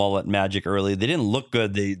proverbial mullet magic early. They didn't look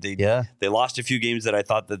good. They lost a few games that I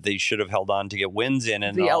thought that they should have held on to get wins in,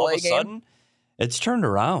 and all of a sudden it's turned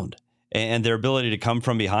around. And their ability to come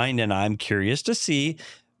from behind, and I'm curious to see.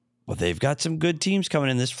 Well, they've got some good teams coming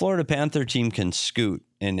in. This Florida Panther team can scoot.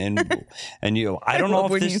 And I don't know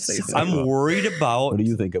if this. I'm worried about. What do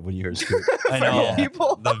you think of when you hear scoot? I know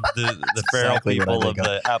people. the feral people of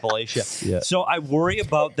the Appalachia. Yeah. So I worry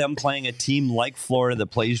about them playing a team like Florida that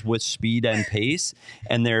plays with speed and pace.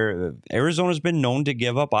 And Arizona's been known to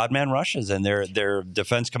give up odd man rushes, and their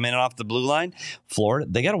defense coming in off the blue line. Florida,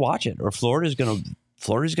 they got to watch it, or Florida's going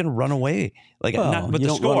to run away. Like not with you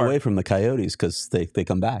the don't score. run away from the Coyotes because they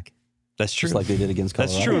come back. That's true. Just like they did against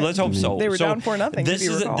Colorado. That's true. Let's hope so. They were down 4-0.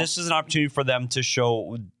 This is an opportunity for them to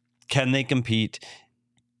show, can they compete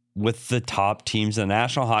with the top teams in the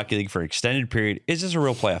National Hockey League for an extended period? Is this a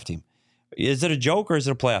real playoff team? Is it a joke or is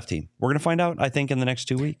it a playoff team? We're going to find out, I think, in the next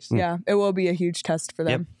 2 weeks. Yeah, it will be a huge test for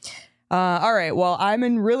them. Yep. All right. Well,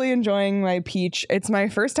 I'm really enjoying my peach. It's my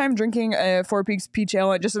first time drinking a Four Peaks peach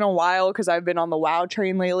ale just in a while because I've been on the WoW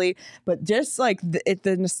train lately. But just like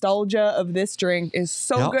the nostalgia of this drink is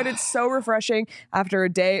so good. It's so refreshing after a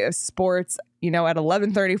day of sports, at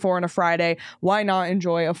 11:34 on a Friday. Why not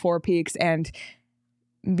enjoy a Four Peaks? And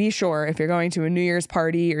be sure, if you're going to a New Year's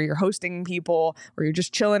party or you're hosting people or you're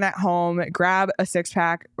just chilling at home, grab a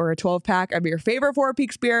 6-pack or a 12-pack of your favorite Four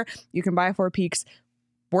Peaks beer. You can buy Four Peaks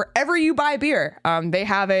wherever you buy beer. They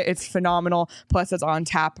have it. It's phenomenal. Plus, it's on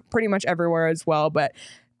tap pretty much everywhere as well. But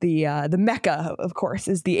the mecca, of course,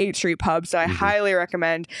 is the 8th Street Pub. So I highly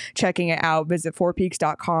recommend checking it out. Visit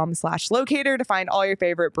fourpeaks.com/locator to find all your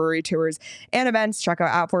favorite brewery tours and events. Check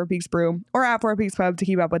out Four Peaks Brew or Four Peaks Pub to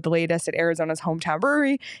keep up with the latest at Arizona's hometown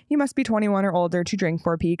brewery. You must be 21 or older to drink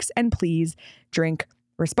Four Peaks, and please drink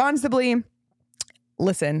responsibly.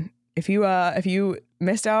 Listen, if you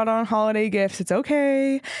missed out on holiday gifts, it's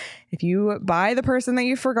okay. If you buy the person that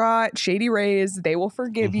you forgot Shady Rays, they will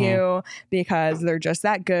forgive you because they're just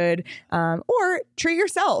that good. Or treat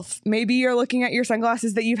yourself. Maybe you're looking at your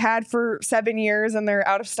sunglasses that you've had for 7 years and they're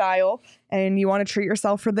out of style and you want to treat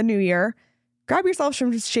yourself for the new year. Grab yourself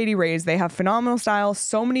some Shady Rays. They have phenomenal style,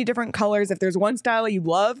 so many different colors. If there's one style you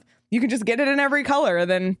love, you can just get it in every color.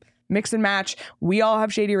 Then mix and match. We all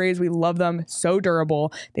have Shady Rays. We love them. So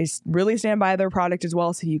durable. They really stand by their product as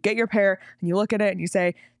well. So you get your pair and you look at it and you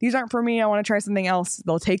say, these aren't for me. I want to try something else.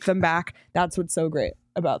 They'll take them back. That's what's so great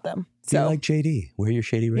about them. So, do you like JD? Wear your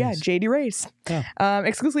Shady Rays. Yeah, JD Rays. Yeah.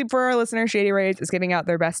 Exclusively for our listeners, Shady Rays is giving out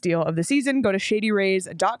their best deal of the season. Go to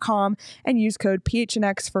shadyrays.com and use code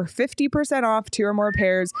PHNX for 50% off 2 or more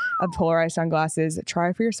pairs of polarized sunglasses.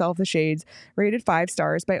 Try for yourself the shades rated 5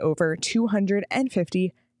 stars by over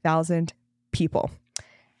 250,000 people.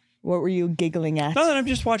 What were you giggling at? No, I'm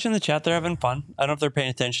just watching the chat. They're having fun. I don't know if they're paying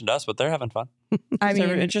attention to us, but they're having fun. I mean,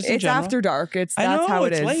 it's after dark. That's how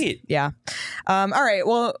it is. Late. Yeah. All right.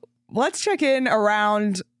 Well, let's check in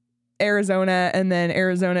around Arizona and then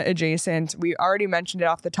Arizona adjacent. We already mentioned it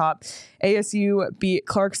off the top. ASU beat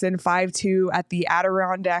Clarkson 5-2 at the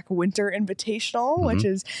Adirondack Winter Invitational, which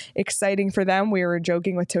is exciting for them. We were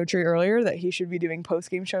joking with Totri earlier that he should be doing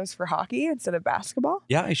post-game shows for hockey instead of basketball.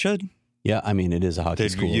 Yeah, he should. Yeah, I mean, it is a hockey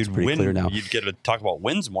school. It's pretty clear now. You'd get to talk about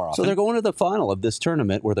wins more often. So they're going to the final of this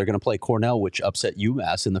tournament where they're going to play Cornell, which upset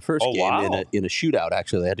UMass in the first game in a shootout.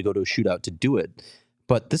 Actually, they had to go to a shootout to do it.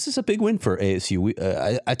 But this is a big win for ASU.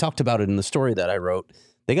 I talked about it in the story that I wrote.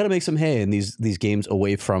 They got to make some hay in these games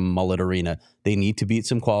away from Mullet Arena. They need to beat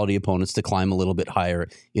some quality opponents to climb a little bit higher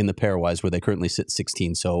in the pairwise where they currently sit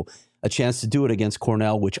 16. So a chance to do it against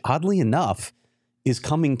Cornell, which oddly enough is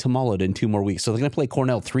coming to Mullet in 2 more weeks. So they're going to play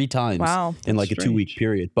Cornell 3 times in like a 2-week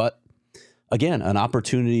period. But again, an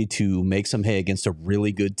opportunity to make some hay against a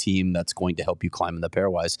really good team that's going to help you climb in the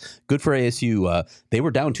pairwise. Good for ASU. They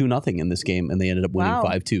were down 2-0 in this game, and they ended up winning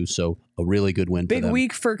 5-2. So a really good win for them. Big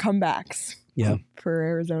week for comebacks. Yeah. For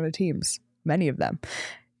Arizona teams. Many of them.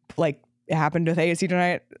 Like it happened with ASU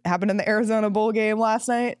tonight. Happened in the Arizona Bowl game last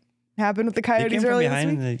night. Happened with the Coyotes earlier this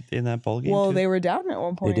week. In that bowl game. Well, too? They were down at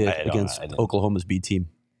one point. They did against Oklahoma's B team.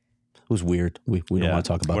 It was weird. We don't want to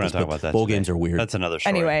talk about this. But bowl games are weird. That's another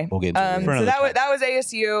story. Anyway, bowl games are weird. So that was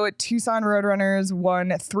ASU. Tucson Roadrunners won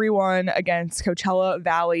 3-1 against Coachella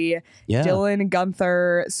Valley. Yeah. Dylan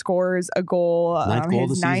Gunther scores a goal,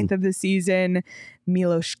 his 9th of the season.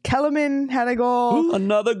 Milos Kellerman had a goal. Ooh,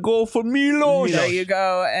 another goal for Milos. There you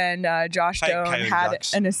go. And Josh Doan had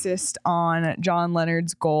an assist on John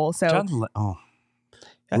Leonard's goal. So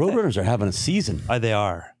Roadrunners are having a season. They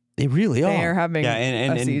are. They really are. They are having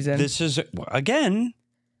a season. This is, again,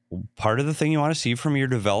 part of the thing you want to see from your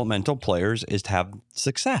developmental players is to have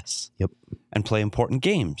success. Yep. And play important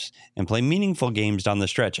games and play meaningful games down the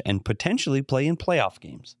stretch and potentially play in playoff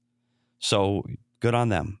games. So good on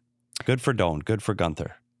them. Good for Doan. Good for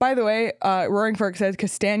Gunther. By the way, Roaring Fork says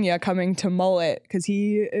Castagna coming to Mullet because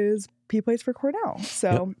he plays for Cornell.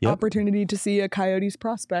 So opportunity to see a Coyotes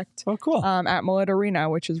prospect. Oh, cool. At Mullet Arena,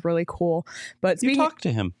 which is really cool. But you talked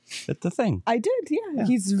to him at the thing. I did. Yeah.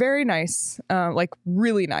 He's very nice. Like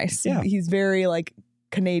really nice. Yeah. He's very like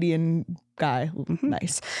Canadian guy.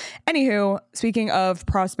 Nice. Anywho, speaking of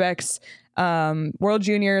prospects, World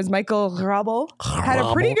Juniors, Michael Hrabal had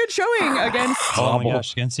a pretty good showing against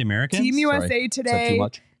against the Americans. Team USA today. Is that too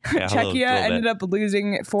much? Yeah, Czechia ended up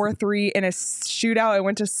losing 4-3 in a shootout. It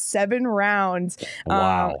went to 7 rounds.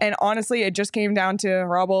 Wow. And honestly, it just came down to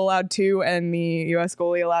Hrabal allowed 2 and the U.S.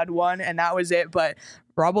 goalie allowed 1, and that was it. But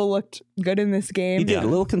Robbo looked good in this game. He did. A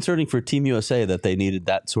little concerning for Team USA that they needed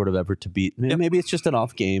that sort of effort to beat. Maybe it's just an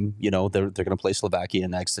off game. They're going to play Slovakia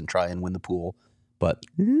next and try and win the pool. But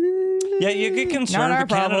yeah, you get concerned.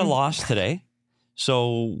 But Canada lost today.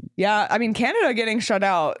 So yeah, I mean, Canada getting shut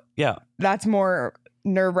out. Yeah, that's more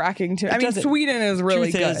nerve-wracking too. I mean, Sweden is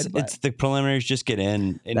really good. It's the preliminaries just get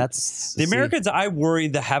in. And that's the Americans. I worry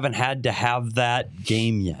that haven't had to have that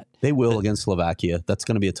game yet. They will against Slovakia. That's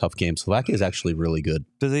going to be a tough game. Slovakia is actually really good.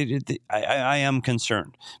 I am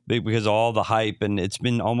concerned because of all the hype, and it's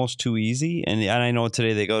been almost too easy. And I know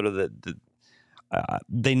today they go to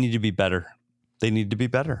they need to be better. They need to be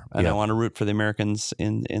better. And I want to root for the Americans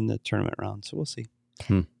in the tournament round. So we'll see.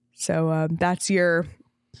 So that's your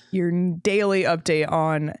daily update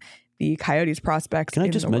on the Coyotes prospects. Can I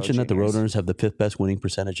just mention that the Roadrunners have the 5th best winning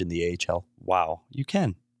percentage in the AHL? Wow, you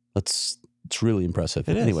can. It's really impressive.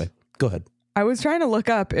 Anyway, go ahead. I was trying to look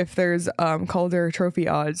up if there's Calder Trophy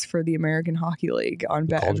odds for the American Hockey League on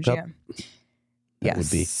BetMGM. That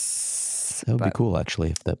would be cool, actually,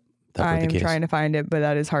 if that I'm trying to find it, but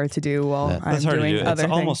that is hard to do while I'm doing other things.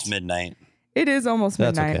 It's almost midnight. It is almost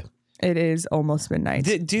midnight. Okay. It is almost midnight.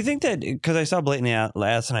 Do you think that, because I saw blatantly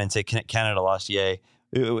asinine say Canada lost, yay.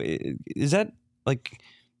 Is that like,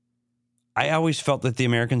 I always felt that the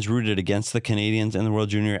Americans rooted against the Canadians in the World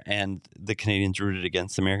Junior and the Canadians rooted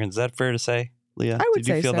against the Americans. Is that fair to say, Leah? I would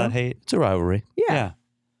say so. Did you feel that hate? It's a rivalry. Yeah.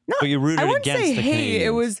 No, but you rooted against the Canadians. It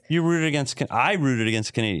was you rooted against. I rooted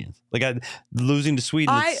against Canadians. Like losing to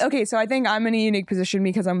Sweden. So I think I'm in a unique position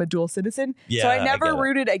because I'm a dual citizen. Yeah, so I never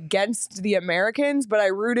rooted against the Americans, but I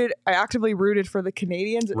actively rooted for the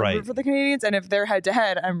Canadians. Right. Root for the Canadians, and if they're head to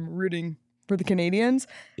head, I'm rooting for the Canadians.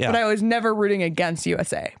 Yeah. But I was never rooting against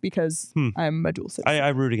USA because I'm a dual citizen. I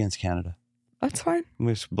root against Canada. That's fine. I'm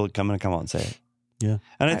going to come out and say it. Yeah.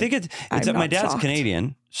 And I think it's that my dad's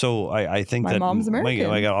Canadian, so I think my mom's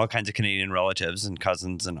American. I got all kinds of Canadian relatives and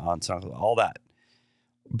cousins and aunts and all that.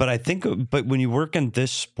 But when you work in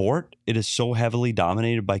this sport, it is so heavily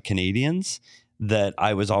dominated by Canadians that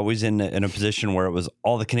I was always in a position where it was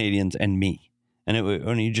all the Canadians and me,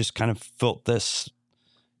 and you just kind of felt this,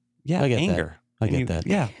 anger. I get that.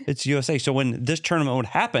 Yeah, it's USA. So when this tournament would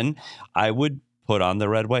happen, I would put on the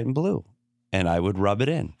red, white, and blue, and I would rub it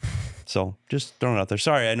in. So just throwing it out there.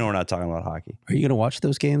 Sorry, I know we're not talking about hockey. Are you going to watch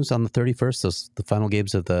those games on the 31st? The final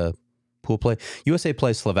games of the pool play? USA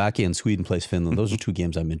plays Slovakia and Sweden plays Finland. Those are 2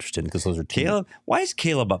 games I'm interested in because those are Caleb. Why is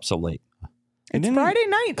Caleb up so late? It's Friday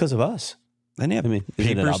night. Because of us. Didn't he have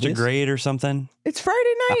papers to grade or something? It's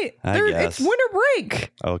Friday night. It's winter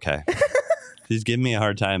break. Okay. He's giving me a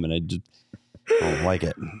hard time and I just don't like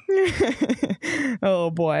it.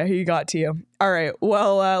 Oh boy, he got to you. All right,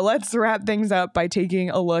 well, let's wrap things up by taking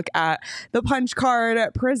a look at the punch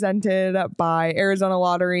card presented by Arizona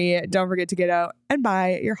Lottery. Don't forget to get out and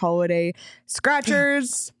buy your holiday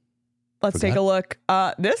scratchers. Let's take a look.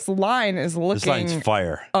 This line is looking this line's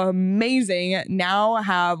fire. Amazing. Now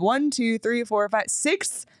have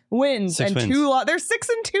 6 wins and 2 They're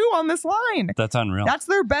 6-2 on this line. That's unreal. That's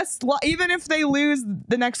their best. Even if they lose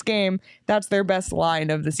the next game, that's their best line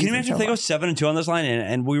of the season. Can you imagine if they go 7-2 on this line?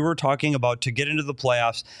 And we were talking about to get into the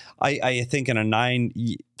playoffs. I think in a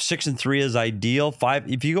 6-3 is ideal.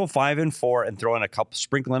 If you go 5-4 and throw in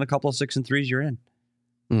sprinkle in a couple of 6-3s, you're in.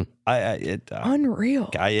 Unreal.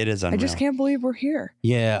 It is unreal. I just can't believe we're here.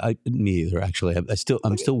 Yeah, me either. Actually,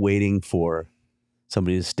 I'm still waiting for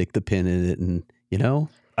somebody to stick the pin in it, and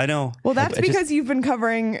I know. Well, that's because you've been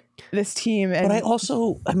covering this team. But I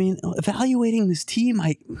also, evaluating this team,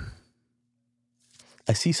 I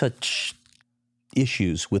see such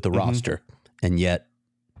issues with the roster, and yet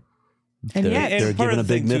they're giving a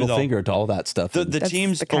big middle finger to all that stuff. The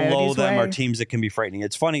teams below them are teams that can be frightening.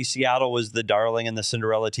 It's funny, Seattle was the darling and the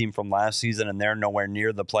Cinderella team from last season, and they're nowhere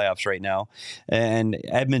near the playoffs right now. And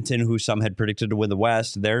Edmonton, who some had predicted to win the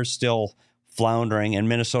West, they're still floundering, and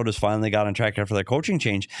Minnesota's finally got on track after their coaching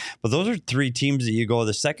change. But those are 3 teams that you go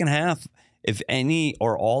the second half, if any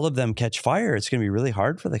or all of them catch fire, it's going to be really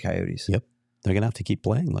hard for the Coyotes. Yep. They're going to have to keep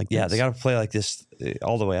playing like this. Yeah, they got to play like this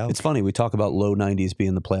all the way out. It's funny, we talk about low 90s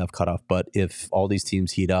being the playoff cutoff, but if all these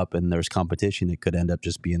teams heat up and there's competition, it could end up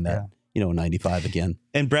just being that, 95 again.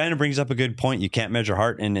 And Brandon brings up a good point. You can't measure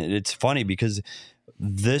heart, and it's funny because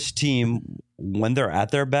this team, when they're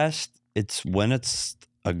at their best, it's when it's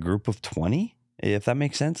a group of 20, if that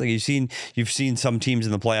makes sense. Like you've seen some teams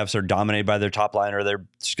in the playoffs are dominated by their top line or their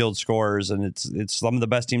skilled scorers, and it's some of the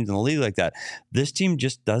best teams in the league like that. This team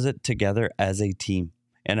just does it together as a team.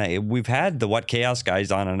 And we've had the What Chaos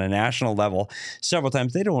guys on a national level several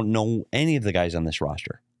times. They don't know any of the guys on this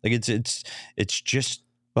roster. Like it's just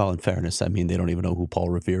Well, in fairness, I mean, they don't even know who Paul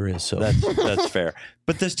Revere is. So that's fair.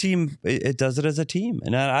 But this team, it does it as a team.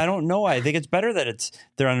 And I don't know. I think it's better that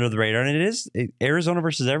they're under the radar. And it is Arizona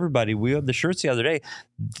versus everybody. We had the shirts the other day.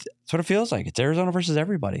 That's what it feels like. It's Arizona versus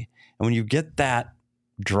everybody. And when you get that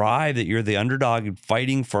drive that you're the underdog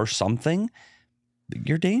fighting for something,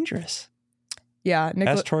 you're dangerous. Yeah.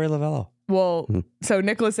 Ask Torey Lavello. Well, so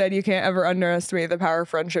Nicholas said you can't ever underestimate the power of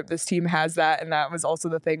friendship. This team has that, and that was also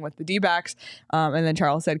the thing with the D-backs. And then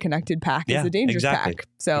Charles said connected pack is a dangerous pack.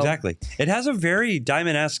 So exactly. It has a very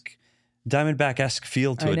Diamondback-esque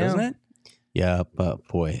feel to it, doesn't it? Yeah, but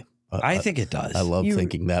boy. I think it does. I love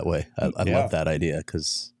thinking that way. I love that idea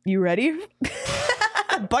because... You ready?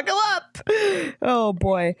 Buckle up. Oh,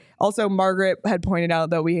 boy. Also, Margaret had pointed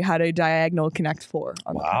out that we had a diagonal connect 4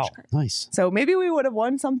 on the punch card. Nice. So maybe we would have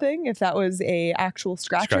won something if that was a actual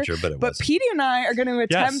scratcher. But Petey and I are going to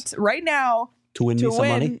attempt right now to win some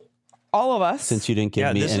money. All of us. Since you didn't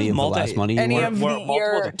give me any of the last money. Any of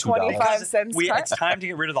your 25 cents. It's time to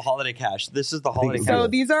get rid of the holiday cash. This is the holiday cash. So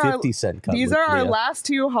these are 50-cent these are our last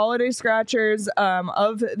 2 holiday scratchers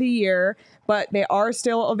of the year, but they are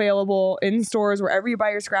still available in stores wherever you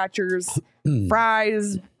buy your scratchers.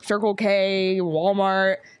 Fry's, Circle K,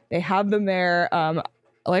 Walmart. They have them there.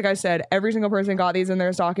 Like I said, every single person got these in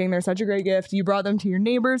their stocking. They're such a great gift. You brought them to your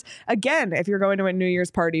neighbors. Again, if you're going to a New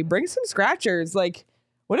Year's party, bring some scratchers. Like,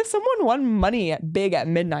 what if someone won money big at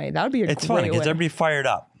midnight? That would be a It's great funny because everybody fired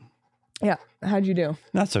up. Yeah. How'd you do?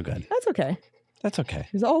 Not so good. That's okay. That's okay.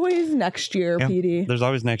 There's always next year, PD. There's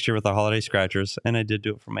always next year with the holiday scratchers, and I did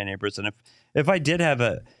do it for my neighbors. And if I did have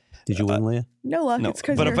a... Did you win, Leah? No luck. It's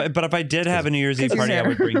because but if I did have a New Year's Eve party, I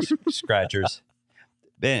would bring scratchers.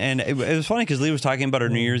 And it was funny because Leah was talking about her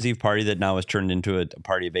New Year's Eve party that now has turned into a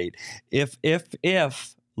party of 8. If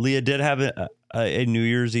Leah did have a New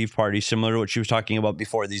Year's Eve party similar to what she was talking about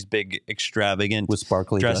before, these big extravagant with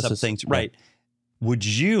sparkly dress dresses. Up things, right? Would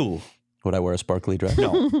I wear a sparkly dress?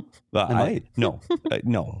 No, I might. No.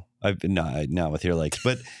 Not with your legs.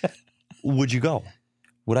 But would you go?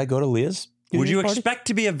 Would I go to Leah's? Would you expect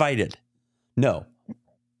to be invited? No,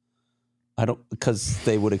 I don't, because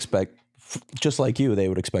they would expect. Just like you, they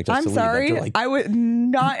would expect us to leave. I'm sorry, I would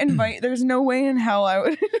not invite. There's no way in hell I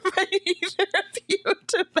would invite either of you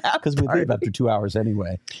to that party. Because we leave after 2 hours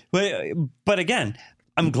anyway. But again,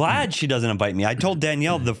 I'm glad she doesn't invite me. I told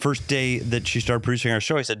Danielle the first day that she started producing our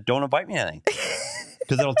show, I said, don't invite me anything.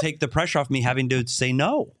 Because it'll take the pressure off me having to say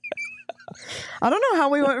no. I don't know how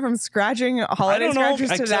we went from scratching holiday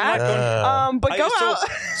scratchers to that. But go out.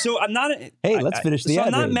 So I'm not. Hey, let's finish the ad.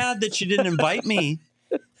 I'm not mad that she didn't invite me.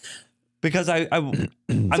 Because I'm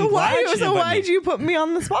so why did you put me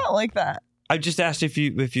on the spot like that? I just asked if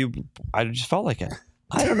you I just felt like it.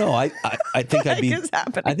 I don't know. I think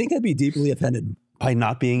I'd be deeply offended by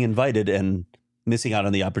not being invited and missing out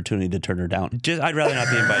on the opportunity to turn her down. I'd rather not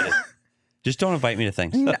be invited. Just don't invite me to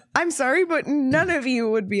things. No, I'm sorry, but none of you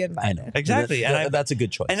would be invited. I know. Exactly. That's a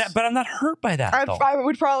good choice. But I'm not hurt by that, though. I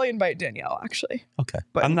would probably invite Danielle, actually. Okay.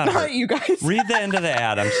 But I'm not hurt. You guys. Read the end of the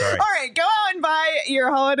ad. I'm sorry. All right. Go out and buy your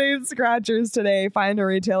holiday scratchers today. Find a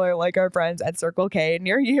retailer like our friends at Circle K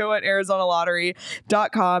near you at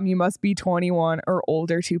ArizonaLottery.com. You must be 21 or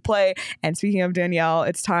older to play. And speaking of Danielle,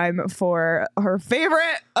 it's time for her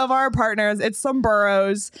favorite of our partners. It's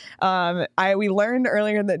Sombreros. We learned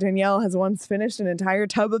earlier that Danielle has once finished an entire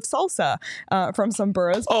tub of salsa from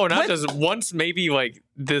Sombreros. Oh, not just once, maybe like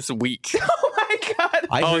this week. Oh my God.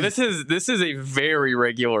 This is a very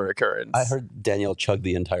regular occurrence. I heard Danielle chug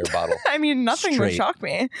the entire bottle. I mean, nothing would shock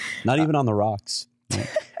me. Not even on the rocks.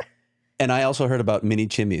 And I also heard about mini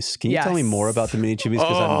chimneys. Can you tell me more about the mini chimneys?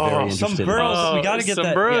 Because I'm very interested. Sombreros, we got to get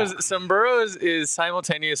Sombreros, that. Sombreros is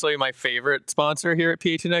simultaneously my favorite sponsor here at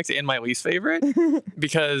PHNX and my least favorite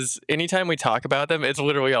because anytime we talk about them, it's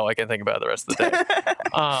literally all I can think about the rest of the day.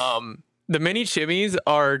 The mini chimneys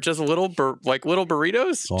are just little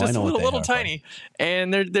burritos, just little tiny,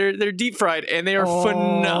 and they're deep fried and they are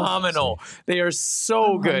phenomenal. They are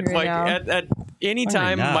so good. Like at any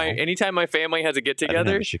time my family has a get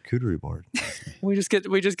together, a charcuterie board. we just get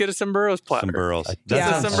a Sombreros platter. Sombreros.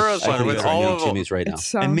 That's a Sombreros platter with all of them. Right now.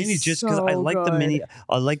 And mini just because I like the mini.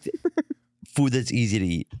 I like the food that's easy to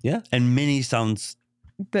eat. Yeah, and mini sounds.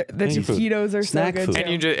 The taquitos are snack so good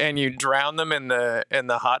food. too. And you drown them in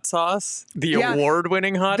the hot sauce, the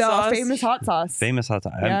award-winning hot sauce, the famous hot sauce.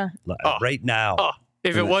 Yeah. Right now.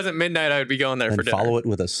 If it wasn't midnight, I would be going there for dinner. Follow it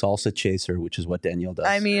with a salsa chaser, which is what Danielle does.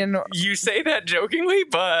 I mean, you say that jokingly,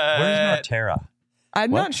 but where's Norterra?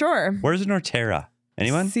 I'm not sure. Where's Norterra?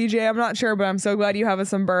 Anyone? CJ, I'm not sure, but I'm so glad you have a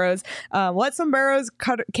Sombreros. Let Sombreros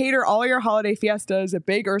cater all your holiday fiestas,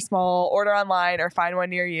 big or small. Order online or find one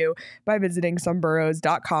near you by visiting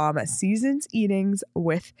sombreros.com. Seasons eatings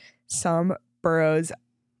with Sombreros.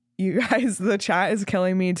 You guys, the chat is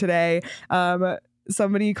killing me today.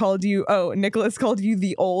 Somebody called you, Nicholas called you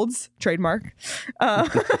the olds, trademark.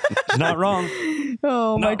 He's not wrong.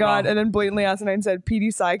 Oh my God. Wrong. And then blatantly Asinine said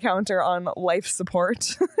PD Psy counter on life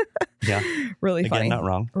support. Yeah. Really funny. Again, not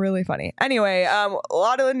wrong. Really funny. Anyway, a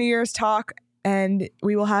lot of the New Year's talk, and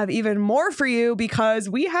we will have even more for you because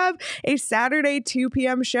we have a Saturday 2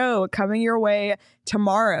 p.m. show coming your way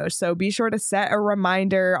tomorrow. So be sure to set a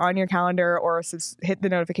reminder on your calendar or hit the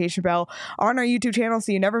notification bell on our YouTube channel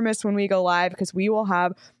so you never miss when we go live, because we will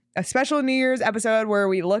have a special New Year's episode where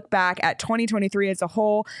we look back at 2023 as a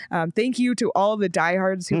whole. Thank you to all of the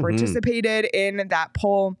diehards who participated in that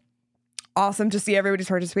poll. Awesome to see everybody's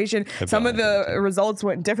participation. Some of the results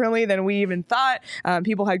went differently than we even thought.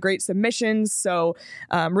 People had great submissions. So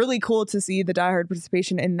really cool to see the diehard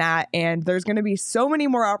participation in that. And there's going to be so many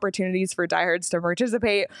more opportunities for diehards to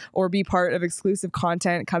participate or be part of exclusive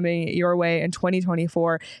content coming your way in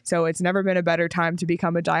 2024. So it's never been a better time to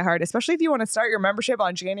become a diehard, especially if you want to start your membership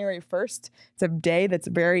on January 1st. It's a day that's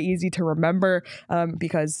very easy to remember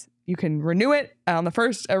because you can renew it on the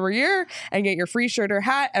 1st every year and get your free shirt or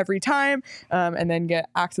hat every time, and then get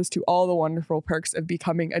access to all the wonderful perks of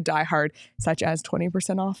becoming a diehard, such as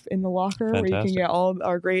 20% off in the locker. Fantastic. Where you can get all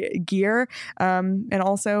our great gear, and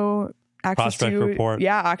also access Prospect to report.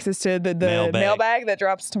 Access to the mailbag that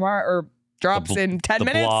drops tomorrow or drops in 10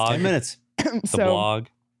 minutes. Blog. 10 minutes. The blog.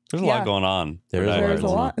 There's a lot going on. There's a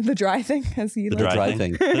lot. The dry thing, as he the dry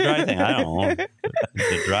thing. The dry thing. I don't know.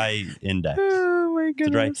 The dry index. Oh my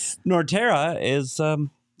goodness. Norterra is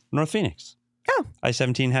North Phoenix. Oh.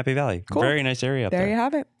 I-17 Happy Valley. Cool. Very nice area up there. There you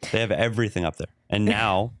have it. They have everything up there. And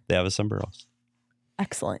now they have a Sombreros.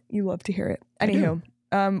 Excellent. You love to hear it. Anywho,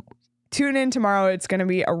 tune in tomorrow. It's going to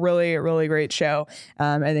be a really, really great show.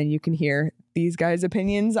 And then you can hear these guys'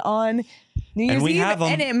 opinions on New Year's Eve,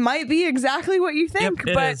 and it might be exactly what you think,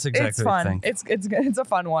 but it's fun. It's a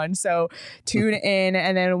fun one. So tune in,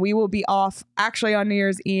 and then we will be off actually on New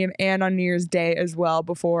Year's Eve and on New Year's Day as well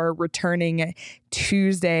before returning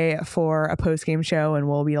Tuesday for a post-game show, and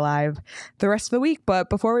we'll be live the rest of the week. But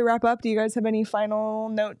before we wrap up, do you guys have any final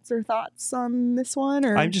notes or thoughts on this one?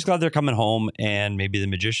 Or I'm just glad they're coming home, and maybe the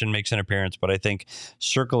Magician makes an appearance, but I think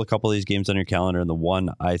circle a couple of these games on your calendar, and the one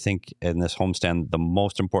I think in this homestand, the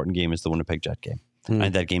most important game is the Winnipeg Jet game.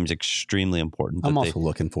 And that game's extremely important. I'm also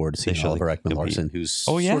looking forward to seeing Oliver Ekman-Larsson, who's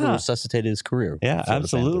sort of resuscitated his career. Yeah,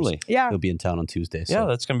 absolutely. Yeah. He'll be in town on Tuesday. So. Yeah,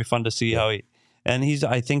 that's going to be fun to see how he... And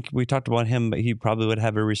I think we talked about him, but he probably would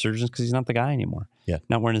have a resurgence because he's not the guy anymore. Yeah.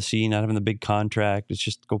 Not wearing the C, not having the big contract. It's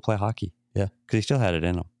just go play hockey. Yeah. Because he still had it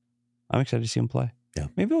in him. I'm excited to see him play. Yeah.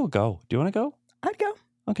 Maybe we'll go. Do you want to go? I'd go.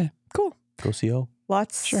 Okay. Cool. Go CO.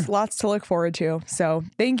 Lots to look forward to. So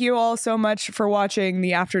thank you all so much for watching.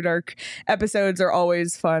 The After Dark episodes are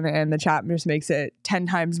always fun, and the chat just makes it 10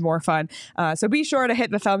 times more fun. So be sure to hit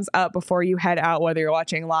the thumbs up before you head out, whether you're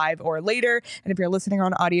watching live or later. And if you're listening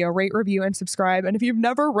on audio, rate, review, and subscribe. And if you've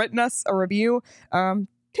never written us a review,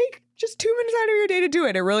 take just 2 minutes out of your day to do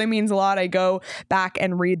it. It really means a lot. I go back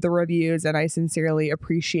and read the reviews, and I sincerely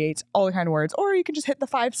appreciate all the kind words. Or you can just hit the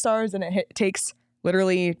 5 stars, and it takes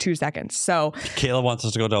literally 2 seconds. So Caleb wants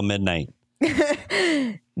us to go till midnight.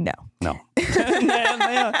 No.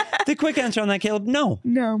 The quick answer on that, Caleb, no.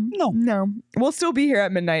 We'll still be here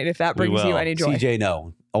at midnight if that brings you any joy. CJ,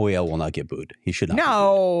 no. OEL will not get booed. He should not.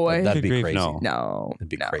 No. That'd be crazy. No. That'd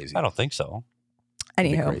be crazy. I don't think so.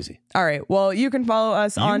 Anyhow. Crazy. All right. Well, you can follow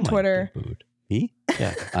us on Twitter. Me?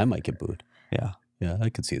 Yeah. I might get booed. Yeah. Yeah,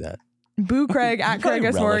 I could see that. Boo Craig at Craig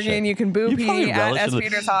S. Morgan. You can boo P at S. it.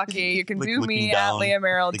 Peters Hockey. You can boo me at Leah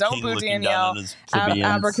Merrill. The Don't king boo looking Danielle down on his at plebeians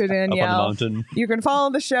Abraca up on the Danielle. mountain. You can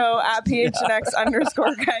follow the show at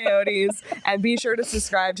PHNX_Coyotes, and be sure to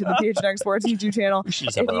subscribe to the PHNX Sports YouTube channel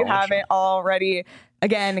if you haven't already.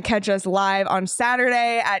 Again, catch us live on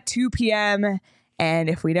Saturday at 2 p.m. And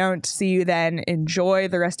if we don't see you then, enjoy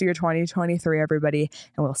the rest of your 2023, everybody,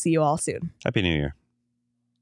 and we'll see you all soon. Happy New Year.